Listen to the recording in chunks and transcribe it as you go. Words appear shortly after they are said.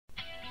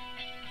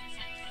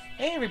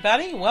Hey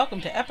everybody, welcome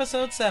to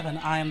episode 7.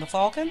 I am the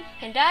Falcon.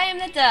 And I am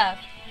the Dove.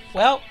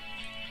 Well,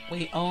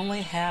 we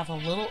only have a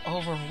little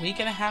over a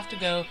week and a half to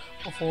go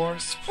before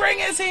spring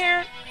is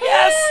here.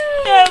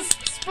 Yes,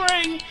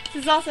 spring.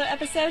 This is also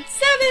episode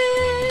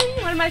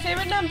 7. One of my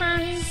favorite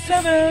numbers.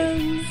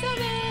 7.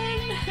 7.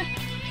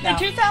 Now,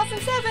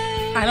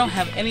 2007. I don't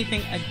have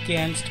anything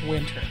against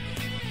winter.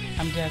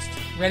 I'm just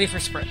ready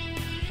for spring.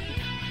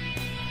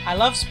 I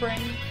love spring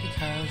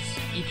because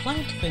you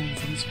plant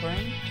things in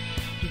spring.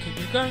 You get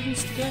your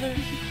gardens together,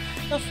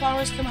 the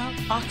flowers come out,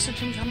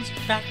 oxygen comes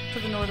back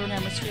to the northern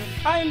hemisphere.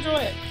 I enjoy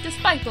it.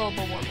 Despite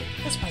global warming.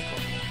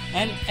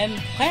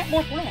 And plant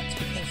more plants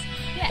because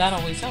Yes. that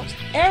always helps.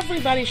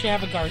 Everybody should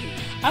have a garden.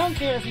 I don't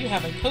care if you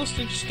have a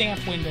postage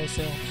stamp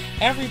windowsill.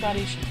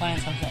 Everybody should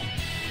plant something.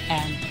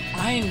 And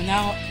I am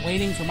now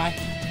waiting for my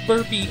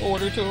burpee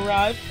order to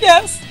arrive.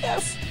 Yes.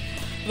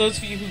 For those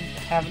of you who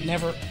have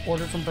never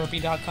ordered from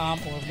burpee.com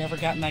or have never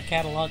gotten that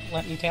catalog,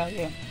 let me tell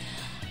you.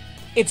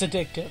 It's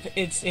addictive.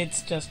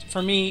 It's just,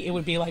 for me, it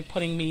would be like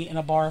putting me in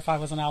a bar if I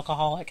was an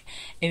alcoholic.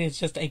 It is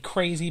just a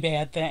crazy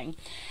bad thing.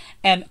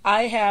 And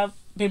I have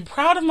been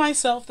proud of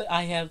myself that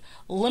I have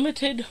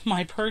limited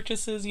my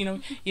purchases. You know,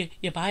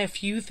 you buy a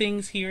few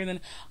things here and then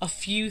a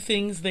few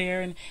things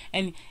there,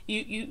 and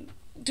you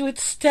do it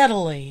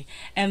steadily.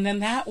 And then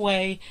that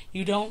way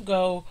you don't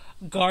go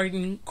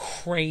garden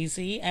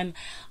crazy. And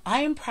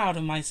I am proud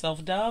of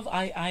myself, Dove.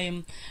 I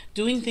am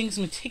doing things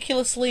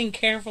meticulously and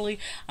carefully.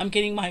 I'm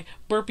getting my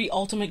Burpee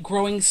Ultimate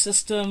growing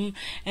system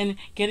and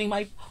getting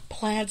my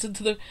plants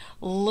into the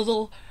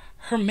little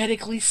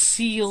hermetically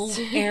sealed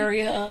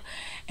area.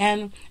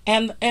 And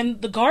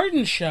the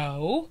garden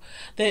show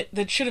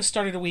that should have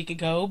started a week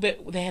ago,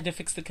 but they had to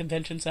fix the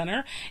convention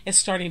center, is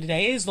starting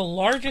today. It is the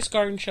largest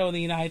garden show in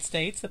the United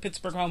States, the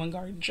Pittsburgh Home and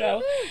Garden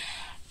Show.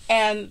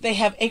 And they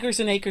have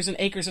acres and acres and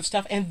acres of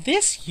stuff. And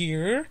this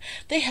year,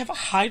 they have a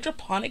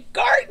hydroponic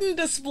garden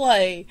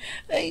display.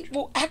 They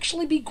will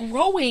actually be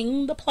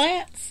growing the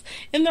plants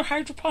in their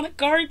hydroponic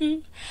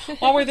garden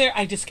while we're there.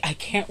 I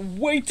can't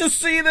wait to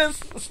see this.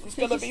 This is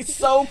going to be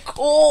so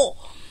cool.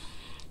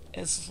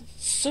 As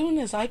soon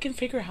as I can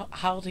figure out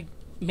how to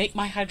make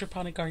my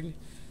hydroponic garden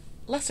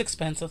less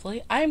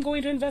expensively, I am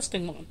going to invest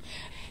in one.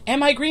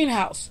 And my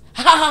greenhouse.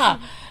 Ha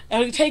ha!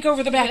 And take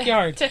over the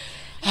backyard.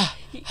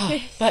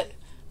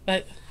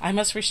 But I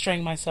must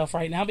restrain myself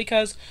right now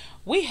because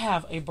we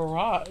have a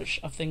barrage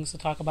of things to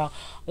talk about.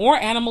 More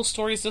animal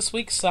stories this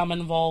week, some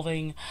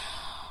involving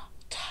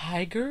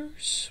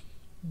tigers,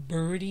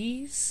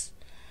 birdies,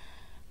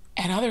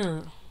 and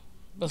other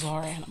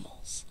bizarre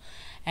animals.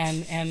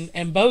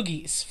 And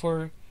bogeys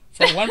for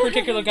one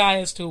particular guy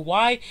as to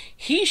why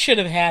he should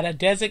have had a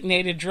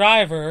designated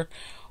driver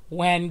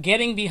when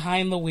getting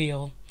behind the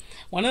wheel.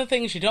 One of the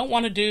things you don't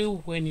want to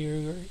do when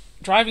you're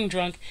driving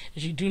drunk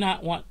is you do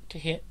not want to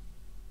hit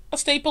a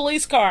state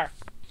police car,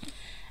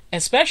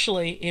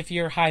 especially if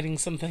you're hiding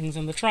some things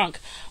in the trunk.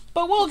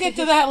 But we'll get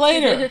to that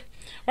later.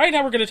 Right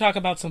now we're going to talk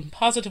about some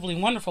positively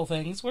wonderful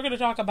things. We're going to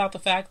talk about the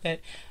fact that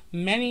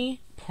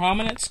many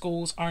prominent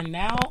schools are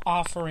now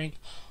offering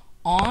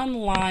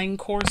online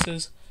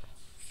courses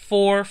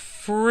for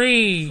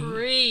free.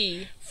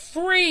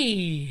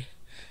 Free.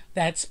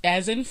 That's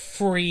as in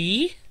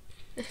free.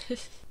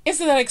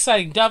 Isn't that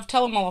exciting? Dove,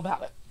 tell them all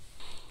about it.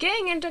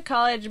 Getting into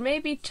college may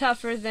be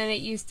tougher than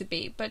it used to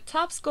be, but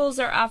top schools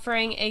are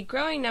offering a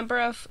growing number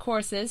of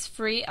courses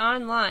free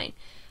online.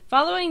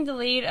 Following the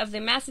lead of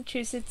the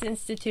Massachusetts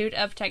Institute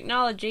of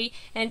Technology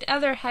and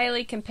other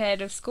highly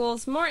competitive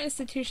schools, more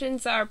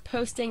institutions are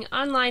posting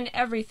online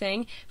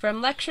everything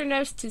from lecture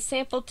notes to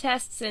sample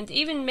tests and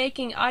even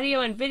making audio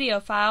and video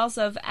files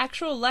of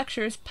actual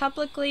lectures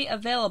publicly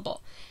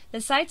available. The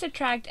sites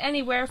attract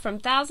anywhere from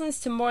thousands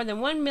to more than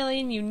 1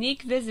 million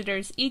unique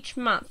visitors each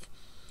month.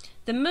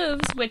 The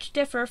moves, which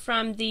differ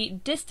from the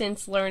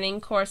distance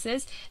learning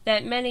courses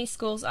that many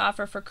schools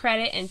offer for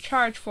credit and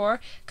charge for,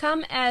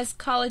 come as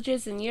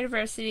colleges and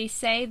universities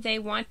say they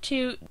want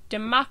to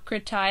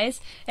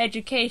democratize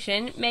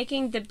education,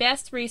 making the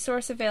best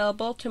resource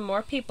available to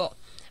more people.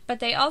 But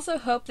they also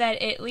hope that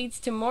it leads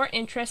to more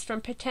interest from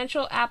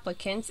potential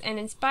applicants and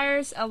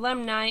inspires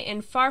alumni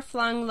in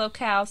far-flung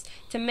locales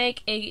to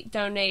make a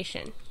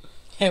donation.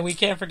 Yeah, we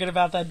can't forget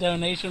about that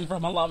donation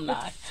from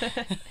alumni.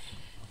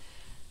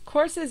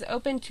 Courses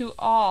open to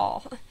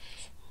all.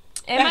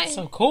 That's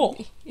so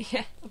cool.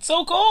 Yeah. It's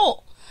so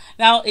cool.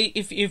 Now,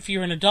 if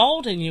you're an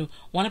adult and you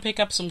want to pick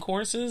up some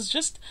courses,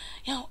 just,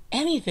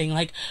 anything.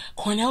 Like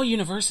Cornell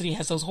University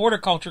has those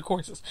horticulture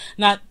courses.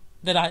 Not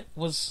that I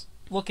was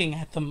looking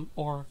at them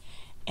or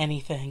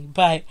anything,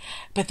 but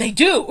they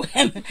do,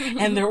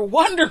 and they're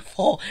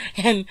wonderful,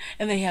 and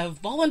they have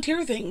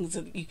volunteer things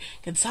that you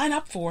can sign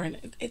up for,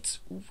 and it's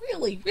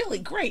really, really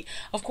great.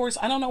 Of course,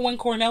 I don't know when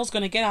Cornell's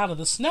going to get out of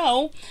the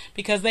snow,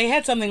 because they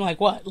had something like,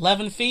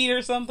 11 feet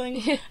or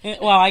something?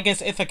 Well, I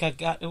guess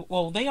Ithaca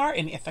they are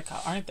in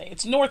Ithaca, aren't they?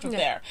 It's north of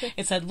there.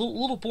 It's that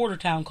little border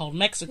town called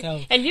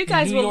Mexico. And you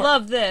guys will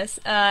love this.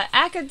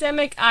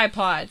 Academic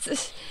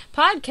iPods.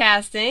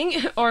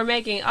 Podcasting, or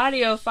making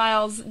audio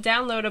files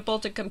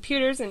downloadable to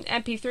computers computers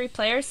and MP3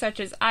 players such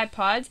as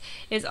iPods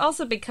is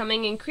also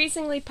becoming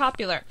increasingly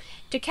popular.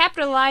 To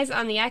capitalize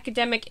on the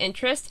academic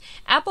interest,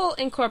 Apple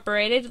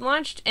Incorporated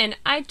launched an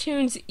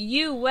iTunes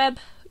U Web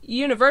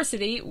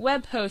University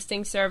web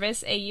hosting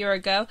service a year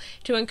ago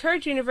to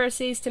encourage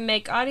universities to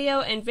make audio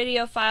and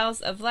video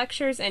files of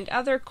lectures and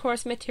other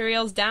course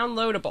materials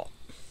downloadable.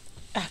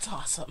 That's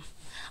awesome.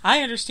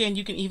 I understand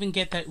you can even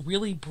get that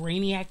really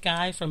brainiac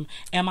guy from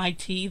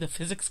MIT, the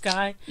physics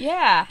guy.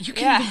 Yeah. You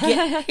can even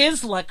get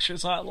his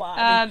lectures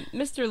online.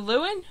 Mr.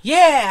 Lewin?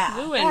 Yeah.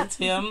 Lewin. That's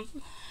him.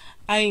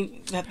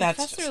 That's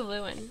Professor just,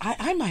 Lewin.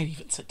 I might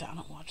even sit down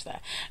and watch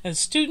that. As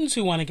students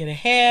who want to get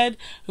ahead,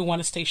 who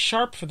want to stay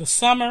sharp for the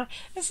summer,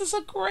 this is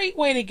a great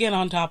way to get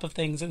on top of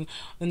things. And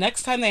the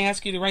next time they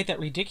ask you to write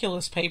that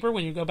ridiculous paper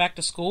when you go back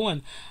to school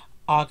in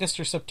August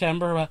or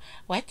September,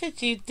 what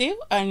did you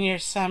do on your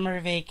summer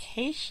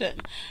vacation?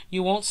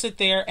 You won't sit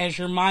there as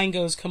your mind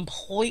goes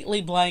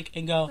completely blank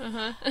and go,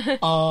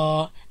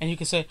 and you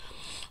can say,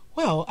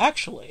 well,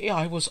 actually,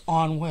 I was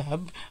on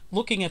web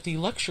looking at the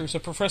lectures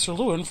of Professor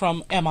Lewin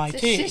from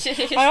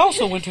MIT. I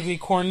also went to the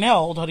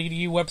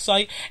Cornell.edu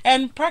website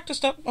and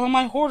practiced up on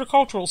my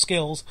horticultural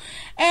skills.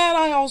 And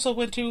I also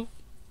went to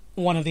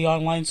one of the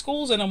online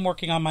schools, and I'm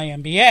working on my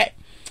MBA.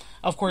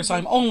 Of course,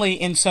 I'm only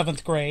in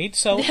 7th grade,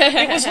 so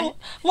it was a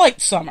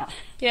light summer.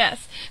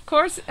 Yes.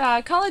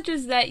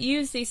 Colleges that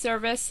use the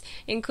service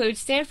include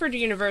Stanford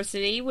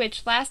University,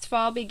 which last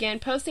fall began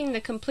posting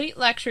the complete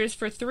lectures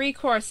for 3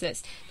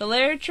 courses: the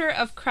Literature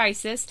of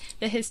Crisis,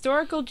 the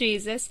Historical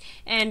Jesus,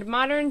 and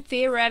Modern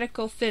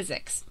Theoretical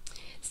Physics.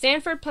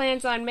 Stanford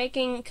plans on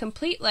making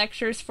complete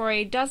lectures for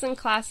a dozen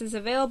classes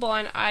available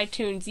on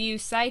iTunes U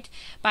site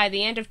by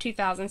the end of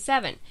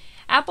 2007.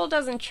 Apple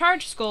doesn't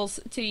charge schools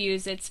to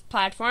use its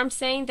platform,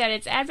 saying that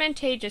it's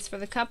advantageous for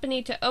the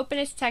company to open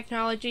its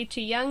technology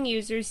to young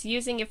users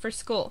using it for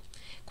school.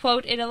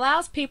 Quote, it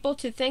allows people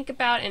to think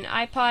about an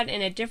iPod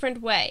in a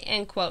different way,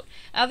 end quote,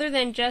 other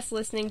than just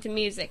listening to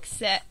music,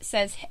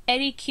 says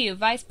Eddie Q,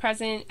 Vice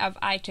President of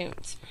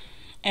iTunes.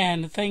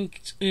 And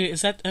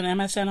is that an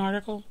MSN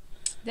article?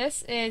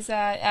 This is,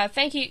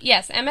 thank you,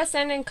 yes,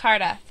 MSN and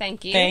Carta,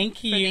 thank you.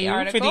 Thank you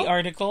for the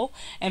article,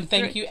 and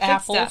thank you,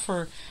 Apple, stuff.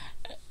 for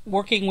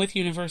working with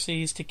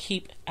universities to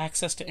keep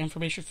access to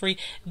information free.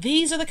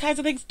 These are the kinds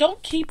of things.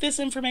 Don't keep this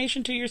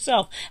information to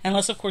yourself,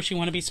 unless, of course, you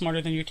want to be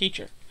smarter than your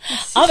teacher.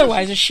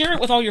 Otherwise, just share it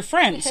with all your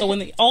friends, so when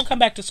they all come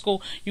back to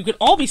school, you could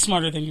all be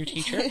smarter than your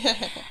teacher.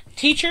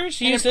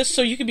 Teachers use this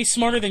so you can be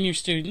smarter than your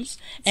students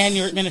and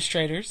your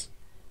administrators,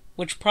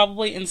 which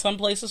probably in some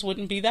places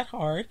wouldn't be that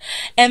hard.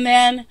 And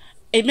then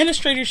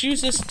administrators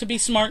use this to be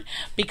smart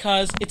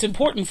because it's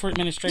important for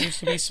administrators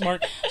to be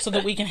smart so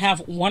that we can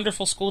have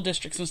wonderful school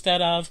districts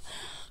instead of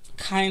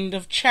kind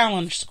of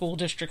challenged school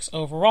districts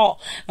overall.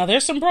 Now,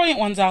 there's some brilliant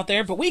ones out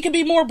there, but we can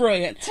be more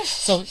brilliant.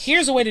 So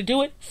here's a way to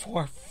do it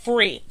for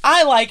free.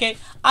 I like it.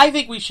 I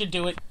think we should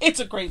do it. It's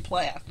a great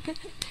plan.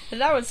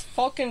 And that was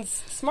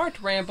Falcon's smart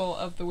ramble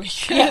of the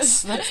week.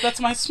 Yes, that's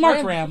my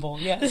smart ramble.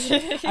 Yes,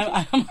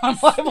 I'm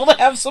liable to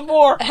have some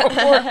more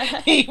before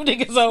the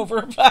evening is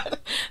over, but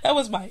that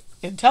was my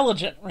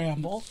intelligent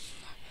ramble.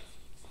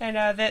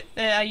 And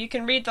you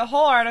can read the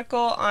whole article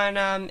on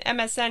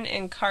MSN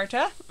and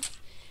Carta.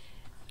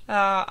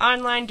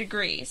 Online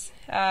degrees.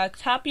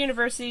 Top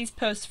universities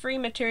post free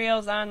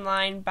materials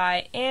online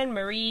by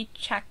Anne-Marie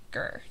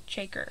Chaker.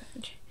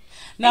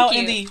 Now,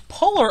 in the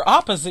polar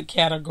opposite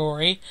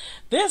category,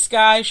 this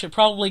guy should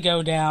probably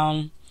go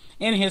down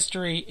in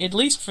history, at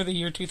least for the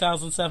year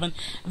 2007.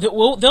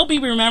 They'll be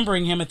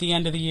remembering him at the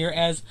end of the year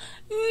as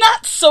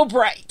not so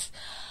bright.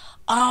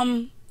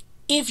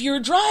 If you're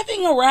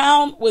driving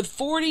around with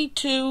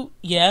 42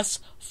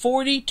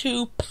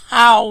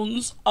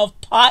 pounds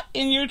of pot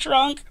in your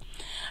trunk,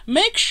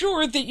 make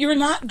sure that you're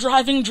not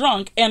driving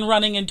drunk and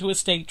running into a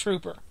state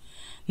trooper.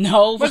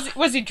 No.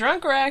 Was he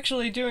drunk or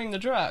actually doing the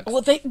drugs?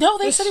 Well, they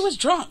said he was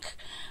drunk.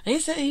 They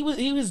said he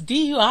was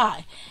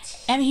DUI.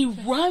 And he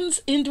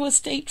runs into a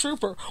state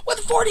trooper with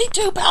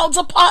 42 pounds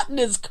of pot in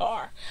his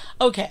car.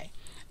 Okay.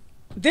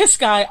 This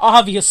guy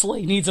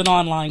obviously needs an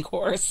online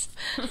course.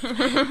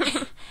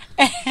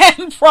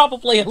 And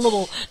probably a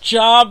little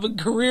job and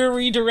career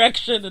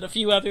redirection and a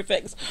few other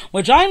things,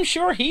 which I'm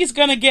sure he's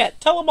going to get.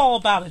 Tell him all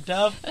about it,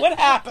 Dove. What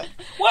happened?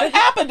 What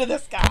happened to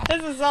this guy?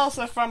 This is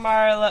also from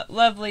our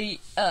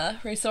lovely,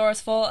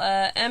 resourceful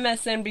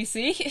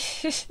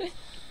MSNBC.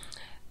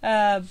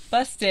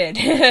 Busted.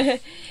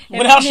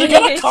 What else you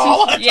going to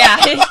call it?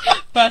 Yeah,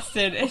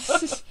 busted.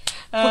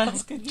 What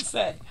else can you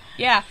say?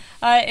 Yeah,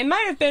 it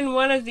might have been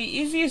one of the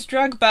easiest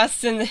drug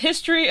busts in the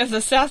history of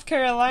the South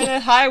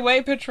Carolina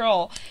Highway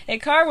Patrol. A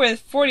car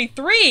with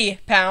 43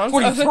 pounds...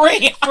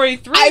 43?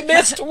 43 I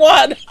missed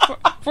one!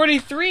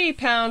 43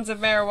 pounds of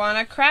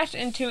marijuana crashed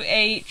into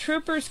a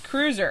trooper's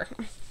cruiser.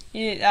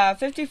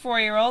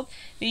 54-year-old.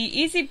 The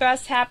easy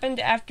bust happened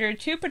after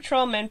two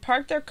patrolmen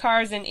parked their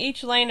cars in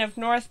each lane of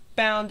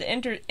northbound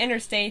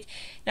Interstate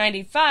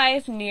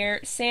 95 near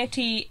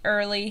Santee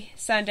early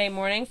Sunday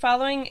morning,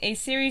 following a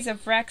series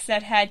of wrecks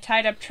that had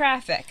tied up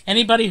traffic.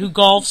 Anybody who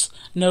golfs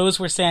knows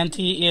where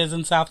Santee is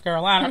in South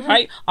Carolina,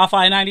 right? Off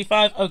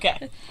I-95?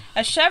 Okay.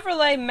 A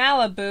Chevrolet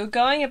Malibu,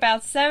 going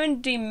about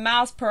 70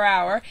 miles per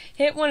hour,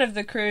 hit one of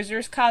the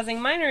cruisers,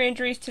 causing minor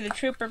injuries to the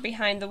trooper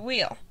behind the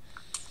wheel.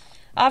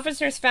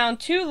 Officers found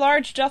two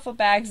large duffel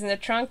bags in the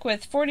trunk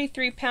with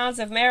 43 pounds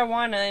of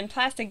marijuana in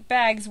plastic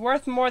bags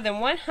worth more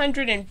than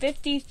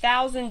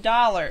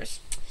 $150,000.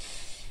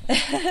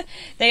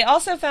 They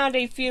also found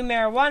a few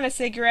marijuana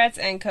cigarettes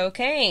and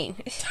cocaine.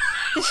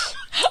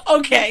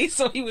 Okay,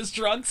 so he was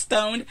drunk,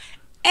 stoned,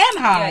 and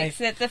high.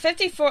 Yes, the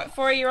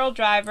 54-year-old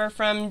driver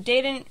from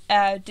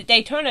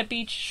Daytona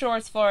Beach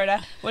Shores,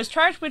 Florida, was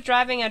charged with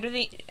driving under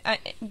the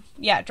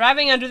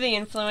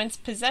influence,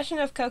 possession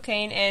of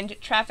cocaine, and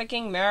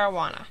trafficking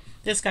marijuana.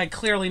 This guy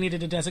clearly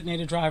needed a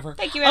designated driver.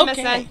 Thank you, MSN.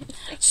 Okay.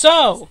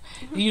 So,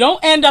 you don't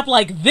end up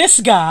like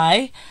this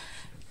guy.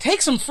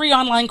 Take some free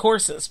online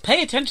courses.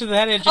 Pay attention to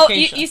that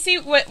education. Oh, you see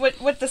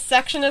what the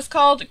section is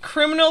called?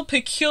 Criminal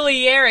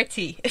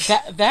peculiarity.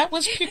 That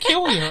was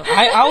peculiar.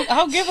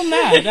 I'll give him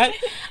that.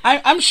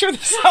 I'm sure the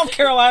South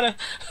Carolina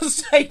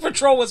State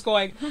Patrol was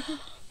going,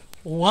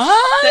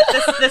 what?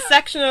 The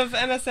section of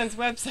MSN's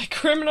website,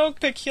 criminal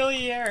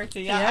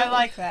peculiarity. Yeah, I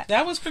like that.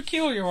 That was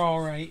peculiar,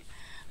 all right.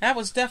 That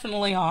was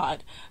definitely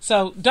odd.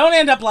 So don't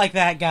end up like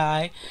that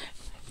guy.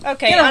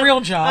 Okay, get a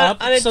real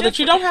job so that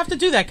you don't have to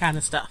do that kind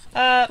of stuff.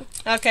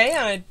 Okay,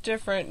 on a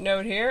different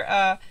note here,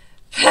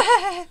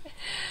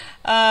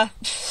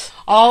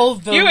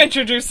 you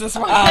introduced this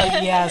one.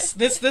 Yes,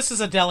 this is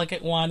a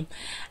delicate one,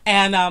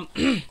 and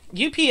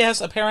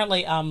UPS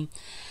apparently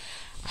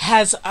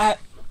has a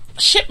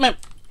shipment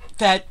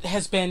that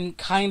has been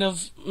kind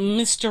of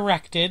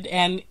misdirected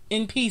and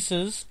in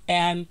pieces,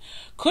 and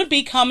could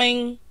be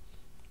coming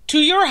to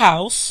your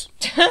house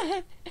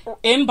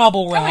in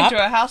bubble wrap. Coming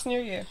to a house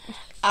near you.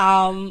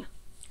 And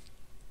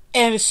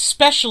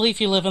especially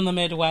if you live in the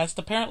Midwest,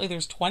 apparently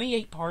there's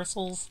 28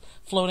 parcels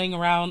floating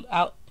around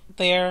out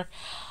there.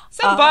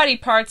 Some body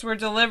parts were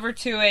delivered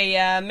to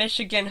a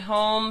Michigan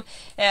home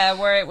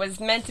where it was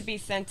meant to be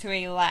sent to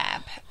a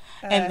lab.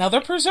 And now they're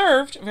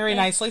preserved very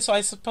nicely, so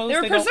I suppose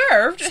they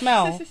preserved. Don't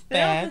smell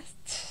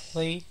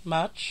badly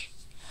much.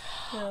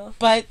 No.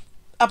 But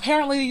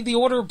apparently the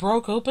order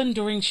broke open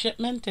during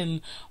shipment and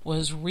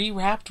was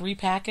rewrapped,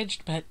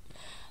 repackaged, but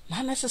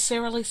not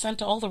necessarily sent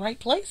to all the right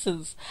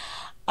places.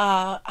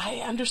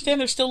 I understand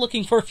they're still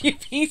looking for a few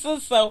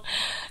pieces, so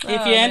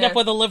if you end up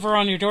with a liver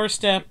on your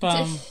doorstep,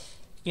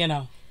 you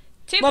know,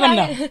 let them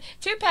know.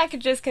 2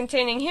 packages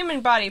containing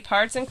human body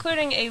parts,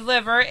 including a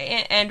liver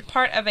and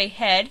part of a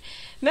head,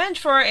 meant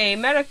for a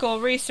medical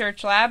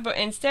research lab, but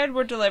instead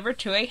were delivered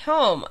to a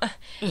home.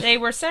 They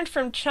were sent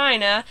from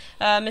China,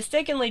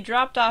 mistakenly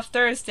dropped off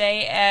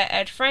Thursday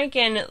at Frank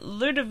and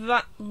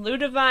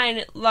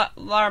Ludovine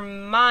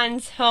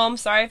Larmand's home,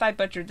 sorry if I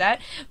butchered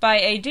that, by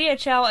a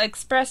DHL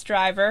Express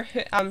driver.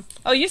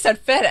 Oh, you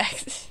said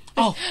FedEx.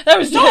 Oh, that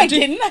was no, I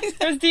didn't.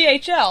 It was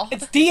DHL.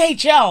 It's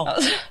DHL.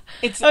 Oh.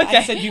 It's okay.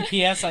 I said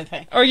UPS, I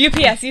think. Or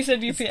UPS. You said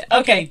UPS.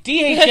 Okay,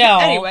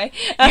 DHL. Anyway.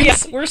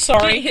 Yes, we're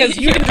sorry, because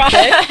you didn't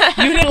it.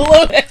 You didn't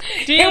load it.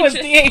 It was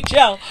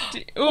DHL.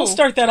 We'll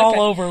start that all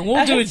over.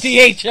 We'll do a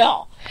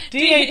DHL.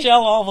 DHL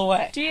all the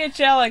way.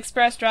 DHL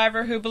Express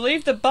driver who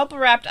believed the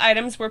bubble-wrapped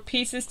items were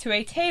pieces to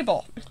a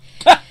table.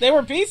 They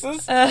were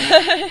pieces.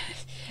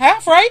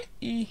 Half, right?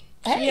 Hey.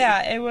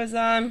 Yeah, it was,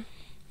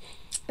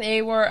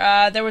 They were,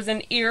 there was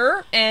an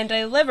ear and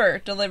a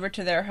liver delivered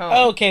to their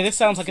home. Okay, this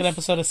sounds like an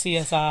episode of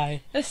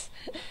CSI.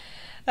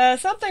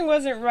 Something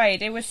wasn't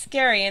right. It was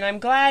scary, and I'm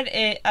glad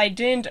I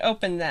didn't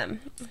open them,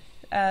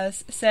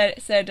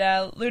 said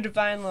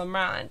Ludovine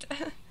Lamond.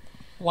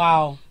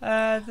 Wow.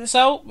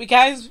 So,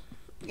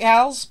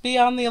 gals, be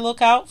on the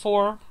lookout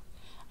for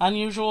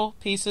unusual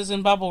pieces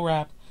in bubble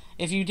wrap.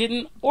 If you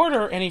didn't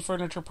order any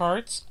furniture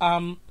parts,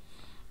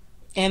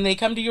 and they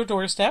come to your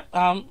doorstep,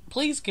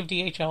 please give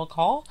DHL a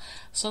call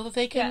so that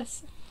they can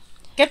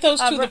get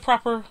those to the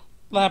proper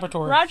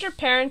laboratory. Roger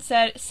Parent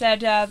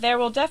said there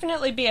will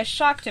definitely be a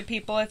shock to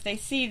people if they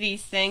see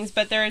these things,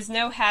 but there is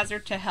no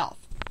hazard to health.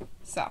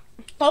 So,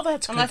 well,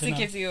 that's good unless to it know.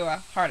 gives you a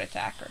heart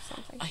attack or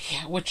something.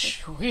 Yeah,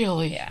 which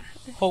really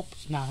hope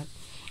not.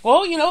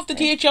 Well, you know, if the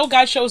DHL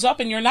guy shows up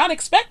and you're not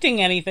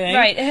expecting anything,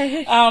 right?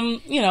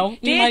 You know,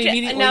 you might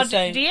immediately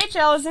say...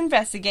 DHL is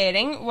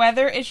investigating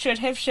whether it should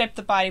have shipped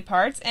the body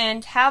parts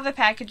and how the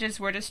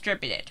packages were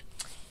distributed,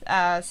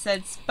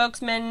 said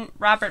spokesman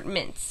Robert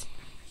Mintz.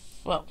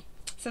 Well...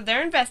 So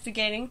they're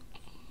investigating.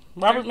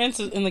 Robert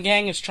Mintz and the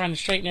gang is trying to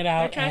straighten it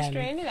out. They're trying to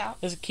straighten it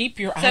out. Just keep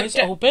your eyes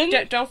open.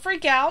 Don't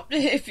freak out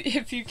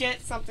if you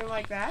get something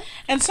like that.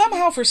 And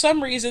somehow, for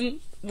some reason,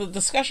 the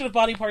discussion of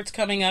body parts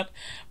coming up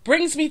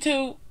brings me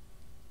to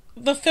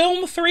the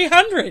film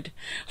 300,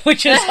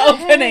 which is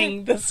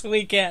opening this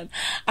weekend.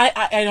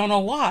 I don't know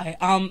why.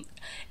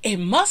 it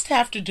must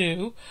have to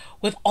do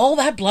with all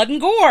that blood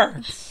and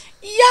gore.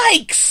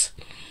 Yikes!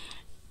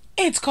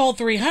 It's called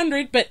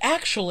 300, but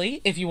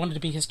actually, if you wanted to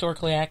be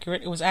historically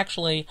accurate, it was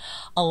actually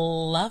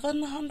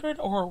 1,100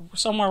 or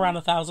somewhere around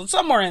 1,000,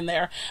 somewhere in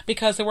there,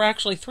 because there were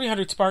actually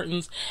 300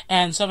 Spartans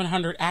and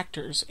 700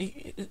 actors.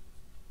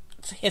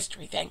 It's a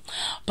history thing.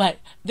 But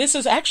this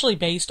is actually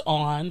based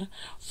on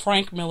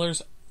Frank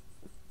Miller's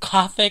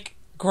Gothic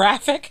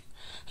graphic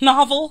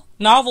novel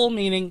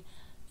meaning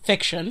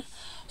fiction.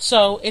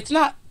 So it's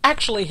not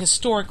actually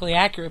historically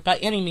accurate by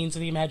any means of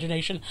the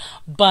imagination,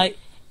 but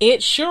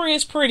it sure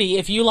is pretty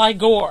if you like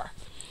gore.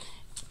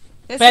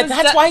 But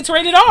that's why it's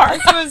rated R.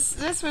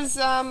 This was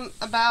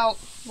about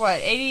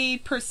what,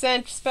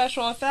 80%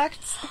 special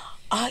effects.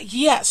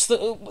 Yes.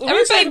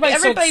 Everybody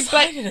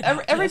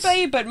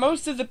but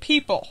most of the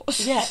people.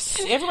 Yes,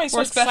 everybody's so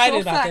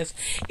excited about this.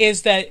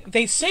 Is that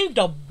they saved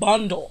a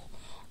bundle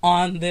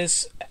on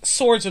this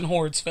Swords and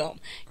Hordes film.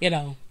 You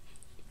know,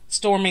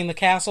 storming the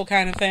castle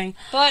kind of thing.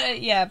 But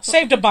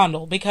saved a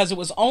bundle because it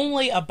was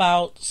only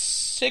about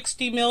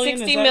 $60 million.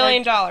 $60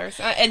 million,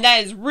 and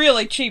that is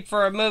really cheap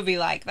for a movie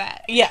like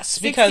that. Yes,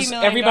 because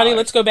everybody,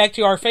 let's go back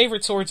to our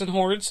favorite Swords and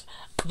Hordes,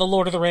 The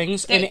Lord of the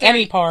Rings, in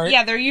any part.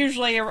 Yeah, they're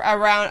usually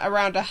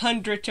around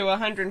 $100 to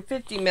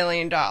 $150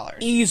 million.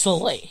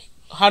 Easily.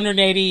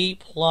 180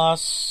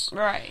 plus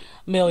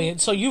million.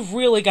 So you've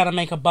really got to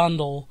make a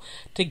bundle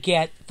to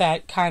get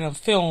that kind of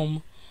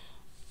film,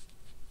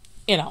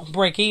 you know,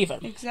 break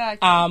even.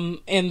 Exactly.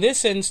 In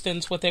this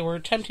instance, what they were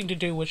attempting to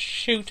do was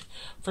shoot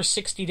for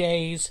 60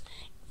 days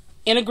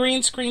in a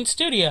green screen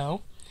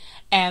studio,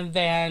 and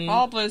then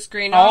all blue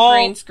screen, all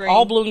green screen,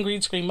 all blue and green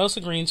screen,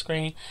 mostly green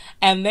screen,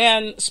 and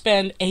then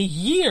spend a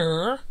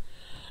year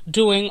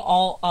doing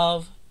all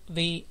of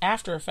the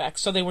after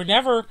effects. So they were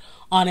never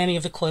on any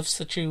of the cliffs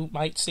that you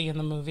might see in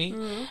the movie.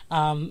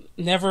 Mm-hmm.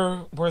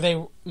 Never were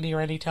they near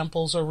any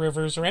temples or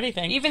rivers or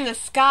anything. Even the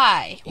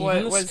sky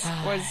was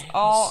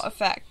all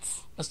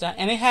effects.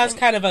 And it has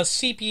kind of a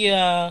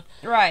sepia,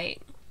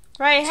 right.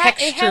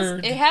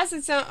 Textured. It has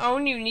its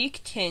own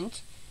unique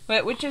tint,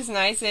 but which is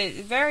nice. It's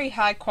very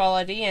high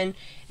quality, and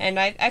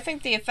I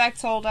think the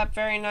effects hold up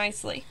very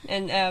nicely,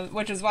 and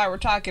which is why we're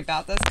talking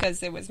about this,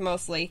 because it was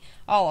mostly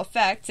all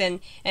effects, and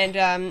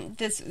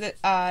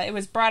it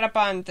was brought up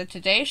on the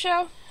Today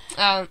Show.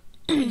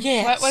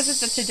 Yes. What was it,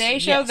 the Today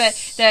Show?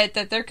 Yes.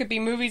 That there could be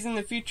movies in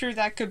the future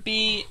that could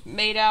be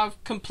made out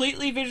of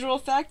completely visual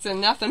effects and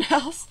nothing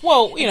else.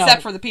 Well,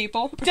 except for the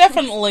people.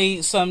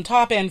 Definitely some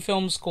top-end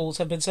film schools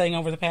have been saying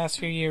over the past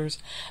few years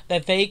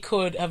that they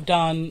could have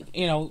done,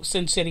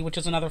 Sin City, which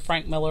is another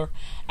Frank Miller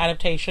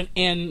adaptation,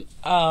 in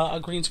a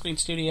green screen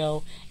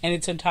studio in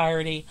its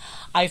entirety.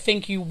 I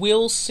think you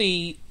will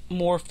see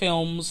more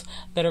films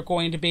that are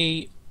going to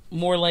be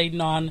more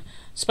laden on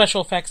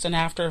special effects and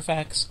after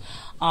effects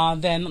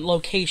than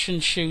location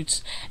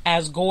shoots,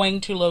 as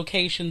going to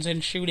locations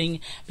and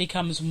shooting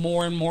becomes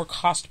more and more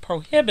cost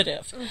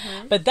prohibitive.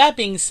 Mm-hmm. But that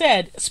being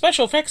said,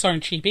 special effects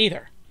aren't cheap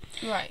either.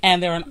 Right.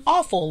 And there are an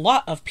awful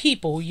lot of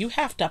people you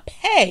have to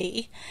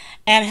pay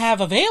and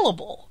have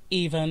available,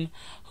 even,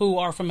 who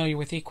are familiar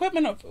with the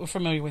equipment, or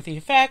familiar with the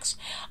effects.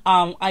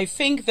 I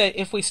think that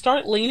if we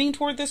start leaning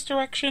toward this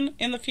direction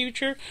in the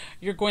future,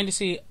 you're going to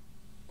see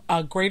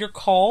a greater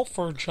call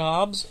for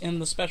jobs in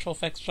the special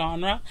effects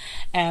genre.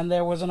 And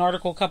there was an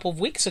article a couple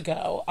of weeks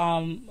ago,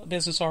 a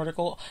business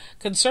article,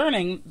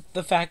 concerning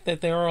the fact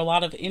that there are a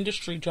lot of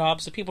industry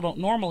jobs that people don't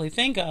normally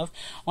think of,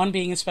 one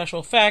being in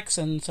special effects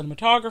and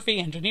cinematography,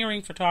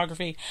 engineering,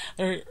 photography.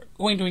 They're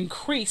going to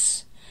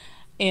increase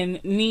in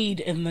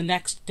need in the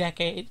next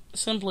decade,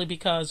 simply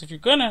because if you're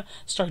going to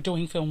start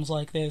doing films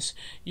like this,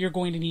 you're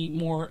going to need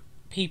more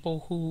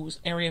people whose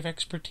area of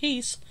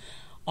expertise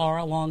are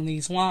along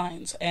these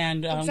lines.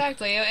 And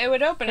exactly, it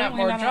would open up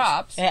more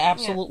jobs. It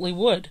absolutely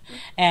would.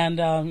 And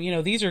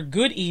these are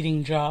good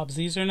eating jobs.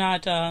 These are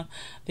not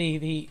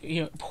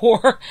the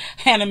poor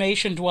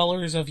animation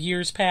dwellers of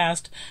years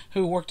past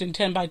who worked in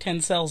 10 by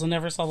 10 cells and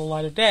never saw the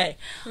light of day.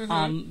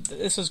 Mm-hmm.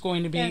 This is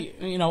going to be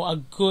a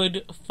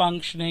good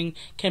functioning,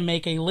 can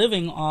make a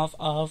living off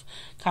of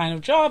kind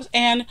of jobs.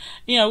 And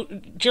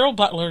Gerald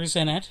Butler's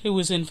in it, who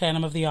was in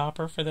Phantom of the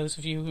Opera, for those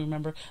of you who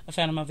remember the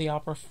Phantom of the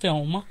Opera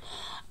film.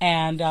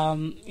 And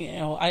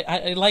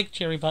I like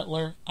Jerry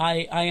Butler.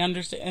 I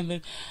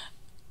understand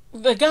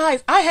the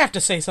guys. I have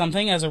to say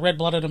something as a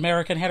red-blooded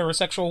American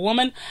heterosexual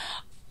woman.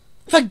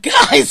 The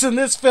guys in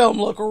this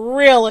film look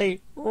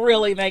really,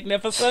 really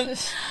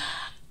magnificent.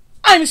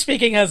 I'm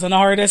speaking as an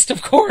artist,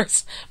 of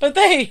course, but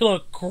they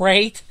look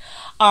great.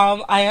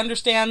 I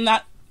understand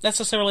not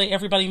necessarily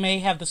everybody may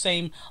have the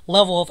same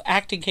level of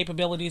acting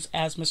capabilities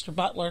as Mr.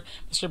 Butler.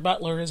 Mr.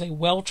 Butler is a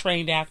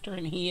well-trained actor,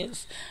 and he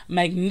is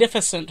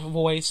magnificent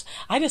voice.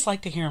 I just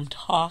like to hear him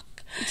talk.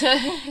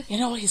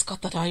 He's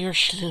got that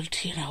Irish lilt,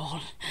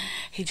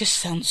 he just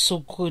sounds so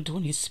good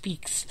when he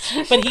speaks.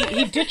 But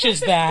he ditches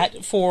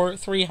that for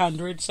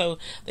 300, so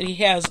that he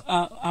has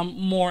a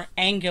more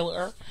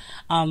angular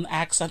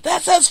accent.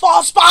 This is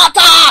for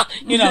Sparta!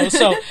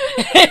 So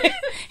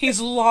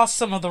he's lost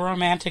some of the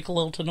romantic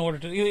lilt in order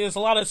to. There's a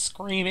lot of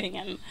screaming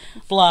and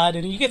blood,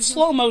 and you get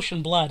slow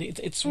motion blood.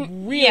 It's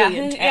really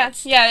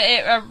intense.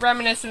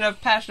 Reminiscent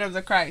of Passion of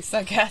the Christ,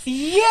 I guess.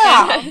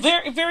 Yeah,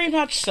 very very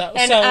much so.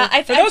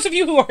 And, for those of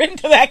you who are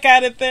into that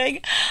kind of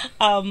thing,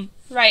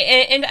 right,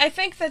 and I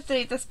think that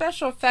the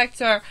special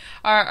effects are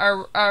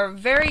a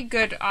very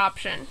good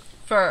option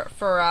for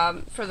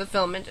the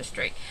film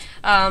industry.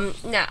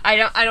 Now,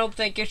 I don't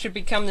think it should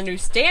become the new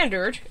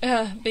standard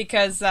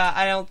because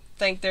I don't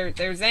think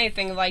there's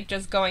anything like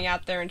just going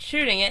out there and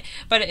shooting it.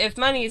 But if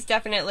money is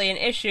definitely an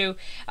issue,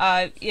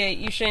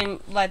 you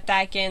shouldn't let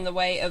that get in the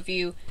way of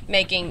you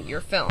making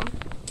your film.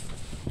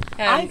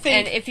 I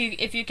think, and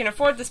if you can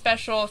afford the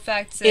special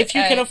effects, if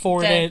you can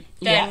afford it,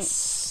 then,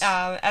 yes.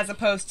 As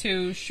opposed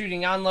to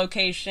shooting on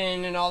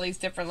location and all these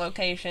different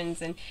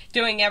locations and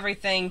doing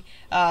everything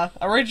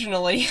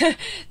originally,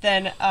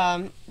 then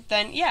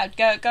yeah,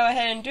 go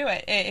ahead and do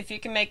it if you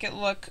can make it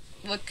look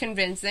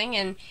convincing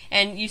and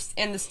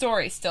the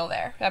story's still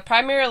there.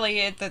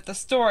 Primarily, the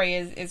story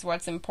is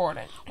what's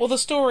important. Well, the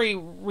story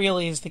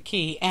really is the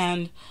key,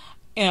 and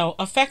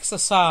effects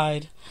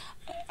aside.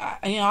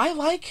 I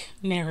like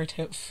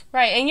narrative.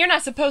 Right, and you're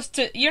not supposed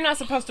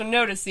to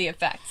notice the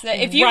effects.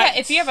 If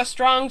you have a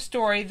strong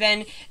story,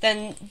 then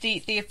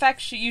the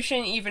effects you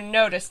shouldn't even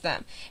notice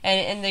them,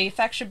 and the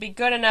effects should be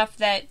good enough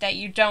that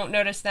you don't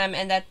notice them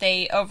and that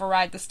they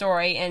override the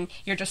story, and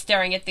you're just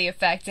staring at the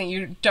effects and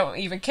you don't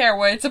even care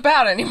what it's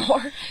about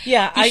anymore.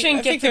 Yeah, I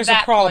think there's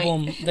a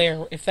problem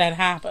there if that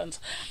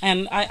happens.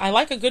 And I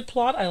like a good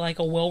plot. I like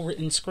a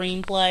well-written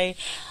screenplay.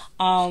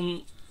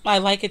 I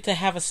like it to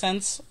have a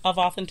sense of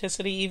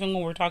authenticity, even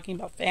when we're talking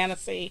about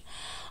fantasy.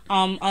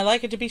 I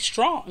like it to be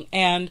strong,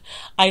 and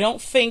I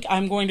don't think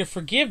I'm going to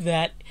forgive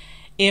that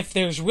if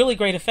there's really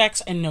great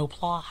effects and no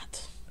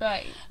plot.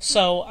 Right.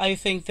 So I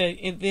think that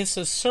this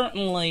is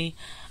certainly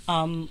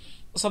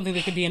something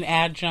that could be an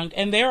adjunct,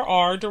 and there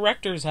are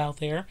directors out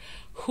there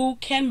who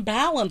can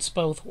balance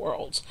both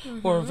worlds,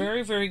 who are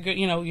very, very good.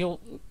 You'll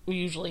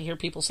usually hear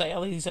people say,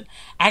 oh, he's an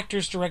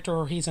actor's director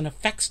or he's an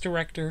effects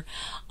director.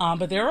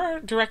 But there are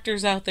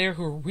directors out there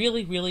who are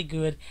really, really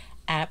good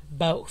at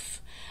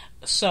both.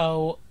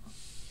 So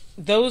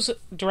those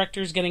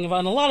directors getting involved,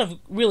 and a lot of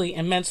really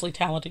immensely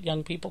talented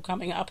young people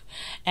coming up.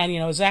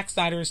 And, Zack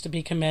Snyder is to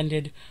be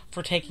commended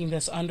for taking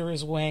this under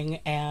his wing,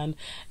 and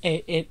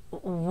it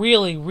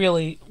really,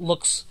 really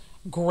looks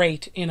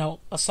great,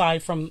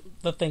 aside from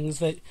the things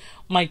that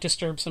might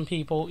disturb some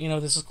people.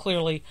 This is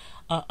clearly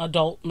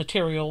adult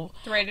material.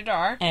 Rated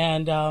R.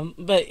 And,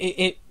 but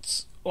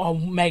it's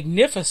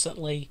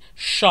magnificently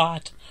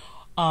shot.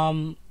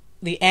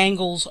 The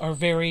angles are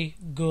very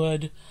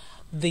good.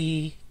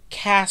 The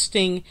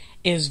casting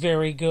is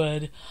very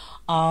good,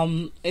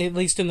 at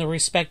least in the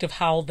respect of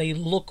how they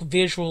look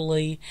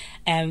visually,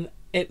 and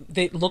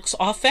it looks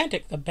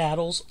authentic. The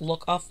battles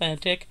look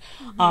authentic,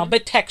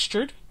 but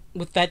textured,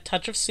 with that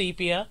touch of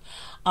sepia,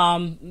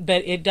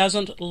 but it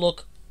doesn't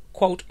look,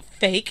 quote,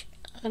 fake,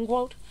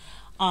 unquote.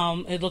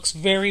 It looks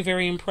very,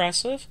 very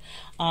impressive.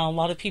 A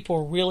lot of people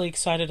are really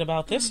excited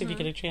about this if you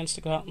get a chance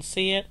to go out and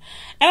see it.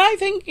 And I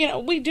think,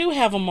 we do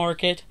have a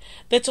market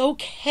that's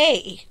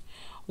okay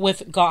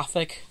with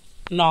Gothic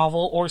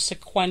novel or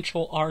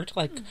sequential art,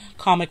 like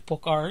comic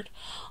book art,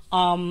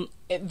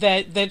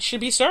 that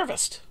should be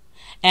serviced.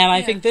 And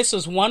I think this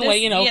is one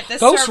way,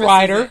 Ghost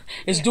Rider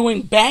is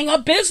doing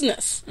bang-up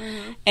business.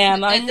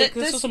 And I think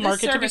this is a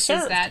market to be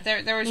served. That.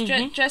 There was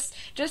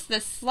just the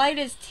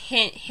slightest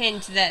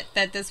hint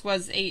that this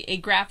was a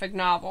graphic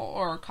novel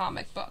or a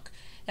comic book.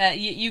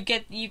 You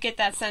get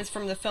that sense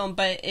from the film,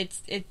 but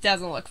it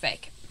doesn't look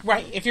fake.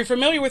 Right. If you're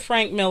familiar with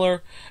Frank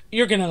Miller,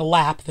 you're going to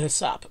lap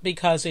this up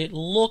because it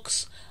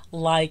looks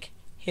like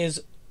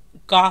his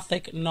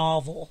Gothic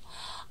novel.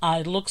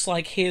 It looks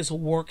like his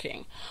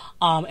working.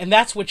 And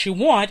that's what you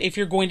want if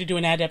you're going to do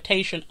an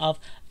adaptation of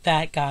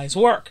that guy's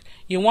work.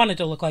 You want it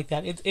to look like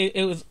that.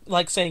 It was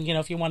like saying,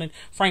 if you wanted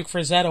Frank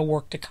Frazetta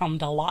work to come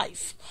to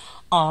life.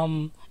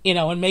 And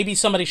maybe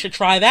somebody should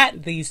try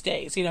that these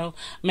days.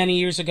 Many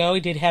years ago, he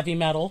did heavy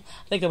metal.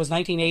 I think that was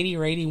 1980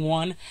 or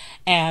 81.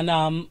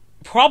 And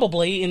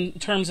probably in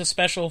terms of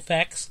special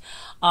effects,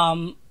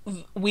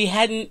 we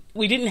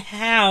didn't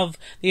have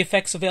the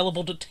effects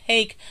available to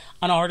take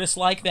an artist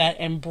like that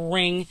and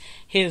bring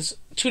his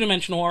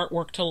two-dimensional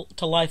artwork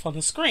to life on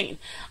the screen.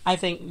 I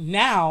think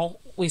now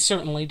we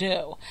certainly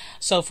do.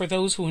 So for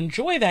those who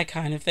enjoy that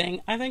kind of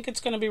thing, I think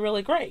it's going to be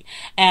really great.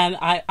 And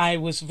I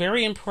was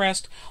very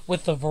impressed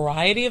with the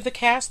variety of the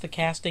cast. The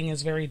casting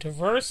is very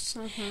diverse,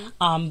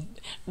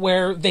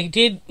 where they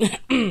did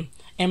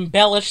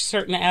embellish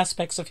certain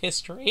aspects of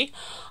history.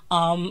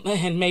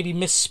 and maybe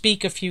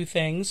misspeak a few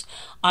things.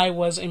 I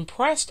was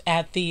impressed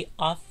at the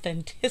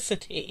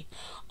authenticity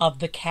of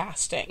the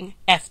casting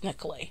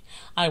ethnically.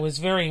 I was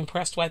very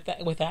impressed with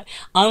that.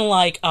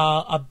 Unlike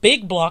a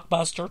big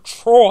blockbuster,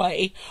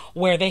 Troy,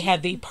 where they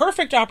had the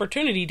perfect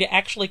opportunity to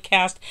actually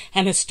cast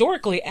an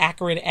historically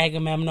accurate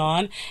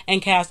Agamemnon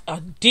and cast a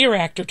dear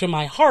actor to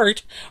my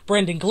heart,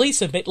 Brendan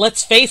Gleeson. But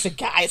let's face it,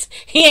 guys,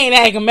 he ain't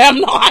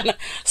Agamemnon.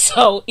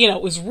 So, it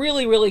was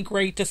really, really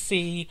great to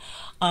see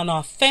an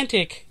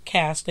authentic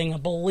casting, a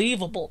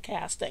believable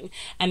casting,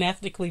 an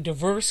ethnically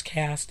diverse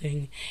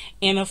casting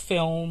in a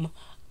film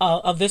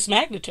of this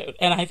magnitude.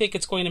 And I think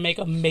it's going to make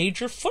a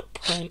major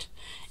footprint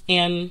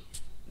in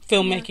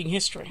filmmaking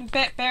history.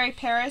 Barry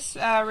Paris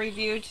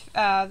reviewed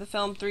the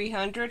film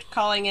 300,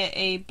 calling it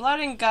a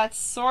blood and guts,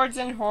 swords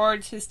and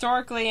hordes,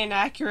 historically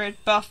inaccurate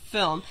buff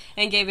film,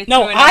 and gave it 2.5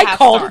 stars. No, I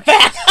called it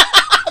that.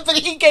 But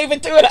he gave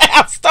it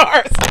 2.5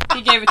 stars.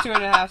 He gave it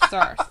 2.5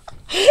 stars.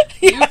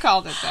 You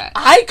called it that.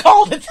 I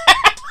called it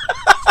that.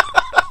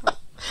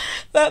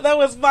 that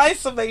was my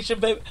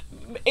summation, but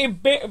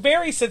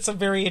Barry said some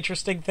very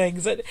interesting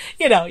things that,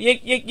 you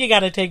got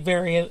to take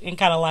Barry and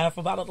kind of laugh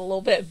about it a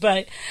little bit.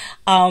 But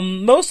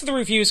most of the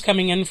reviews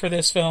coming in for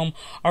this film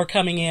are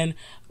coming in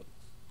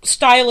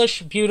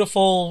stylish,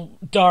 beautiful,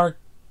 dark,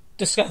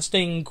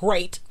 disgusting,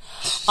 great.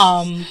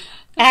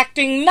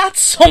 Acting, not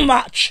so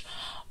much,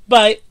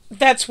 but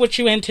that's what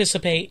you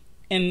anticipate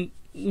in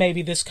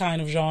maybe this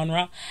kind of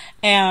genre.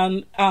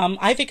 And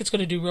I think it's going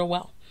to do real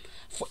well.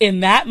 In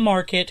that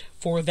market,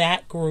 for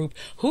that group,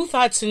 who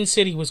thought Sin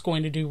City was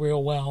going to do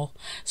real well?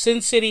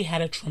 Sin City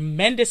had a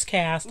tremendous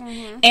cast,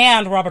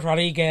 and Robert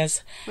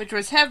Rodriguez, which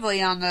was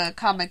heavily on the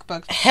comic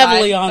book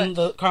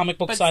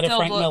side of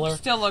Frank Miller.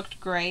 Still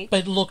looked great,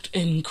 but looked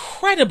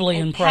incredibly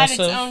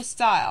impressive. Had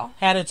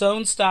its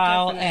own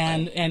style.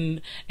 Definitely.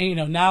 and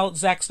now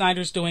Zack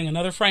Snyder's doing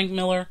another Frank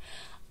Miller.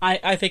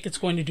 I think it's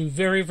going to do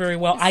very, very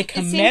well. I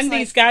commend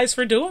these guys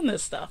for doing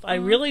this stuff. I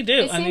really do.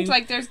 It seems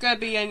like there's going to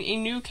be a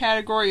new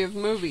category of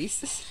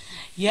movies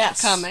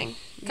coming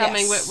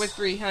with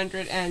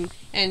 300 and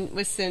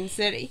with Sin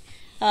City.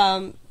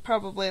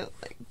 Probably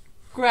like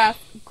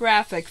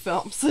graphic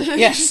films.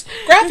 Yes,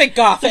 graphic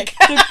gothic.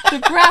 the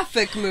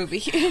graphic movie.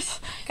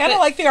 Kind of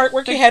like the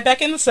artwork you had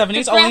back in the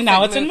 70s, only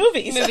now it's in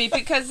movies.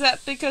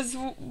 Because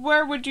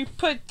where would you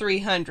put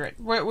 300?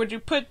 Where would you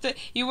put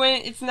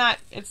it's not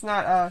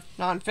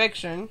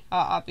nonfiction,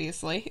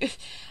 obviously.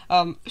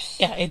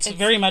 It's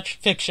very much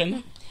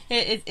fiction.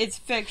 It's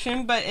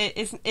fiction, but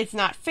it's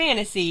not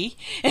fantasy,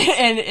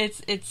 and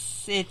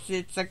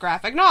it's a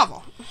graphic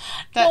novel.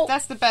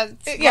 That's the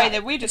best way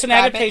that we describe it. It's an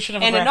adaptation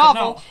of a graphic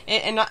novel.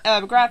 And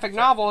a graphic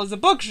novel is a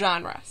book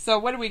genre. So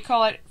what do we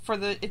call it for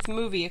its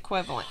movie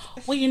equivalent?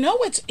 Well,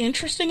 what's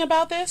interesting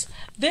about this?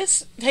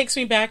 This takes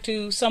me back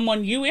to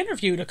someone you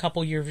interviewed a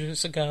couple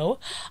years ago,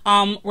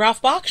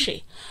 Ralph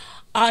Bakshi.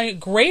 A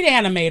great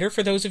animator.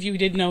 For those of you who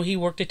didn't know, he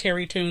worked at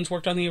Terry Toons,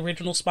 worked on the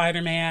original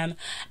Spider-Man,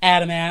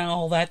 Adam-Man,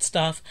 all that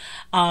stuff.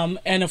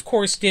 And of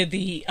course did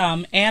the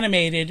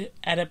animated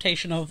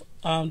adaptation of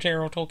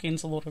J.R.R.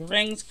 Tolkien's The Lord of the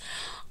Rings.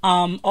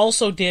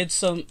 Also did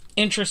some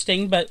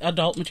interesting but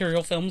adult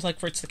material films like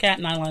Fritz the Cat,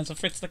 9 Lives of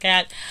Fritz the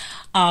Cat,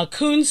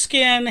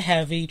 Coonskin,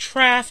 Heavy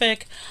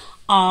Traffic.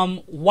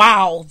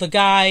 Wow, the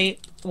guy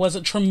was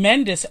a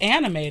tremendous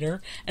animator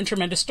and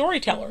tremendous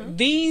storyteller.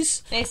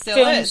 These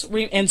films,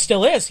 and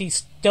still is.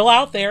 He's still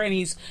out there, and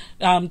he's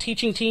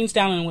teaching teens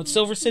down in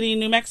Silver City,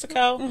 New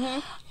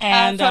Mexico.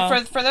 And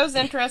for those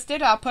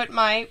interested, I'll put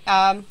my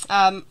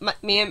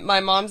me and my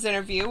mom's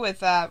interview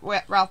with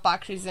Ralph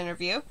Bakshi's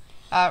interview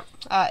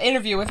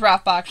with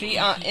Ralph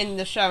Bakshi in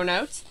the show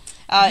notes.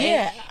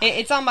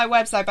 It's on my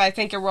website, but I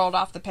think it rolled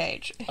off the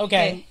page.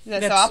 Okay. So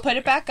I'll put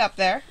it back up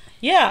there.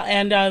 Yeah,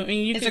 and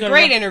it's a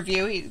great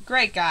interview. He's a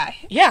great guy.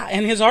 Yeah,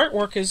 and his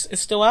artwork is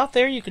still out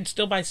there. You can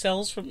still buy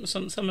cells from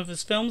some of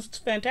his films. It's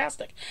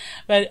fantastic.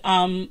 But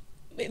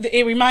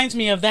it reminds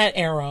me of that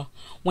era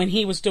when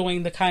he was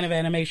doing the kind of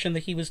animation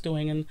that he was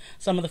doing and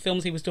some of the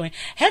films he was doing.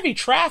 Heavy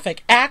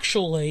Traffic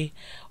actually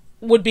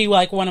would be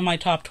like one of my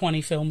top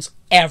 20 films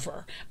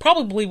ever.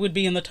 Probably would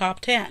be in the top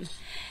 10.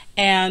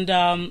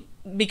 And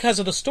because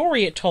of the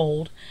story it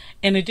told,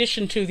 in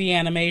addition to the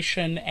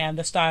animation and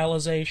the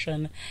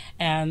stylization,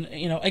 and,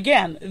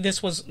 again,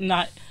 this was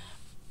not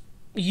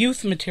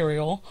youth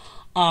material.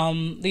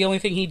 The only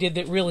thing he did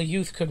that really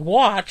youth could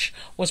watch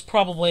was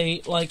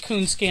probably like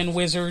Coonskin,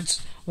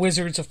 Wizards,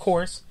 of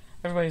course.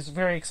 Everybody's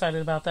very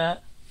excited about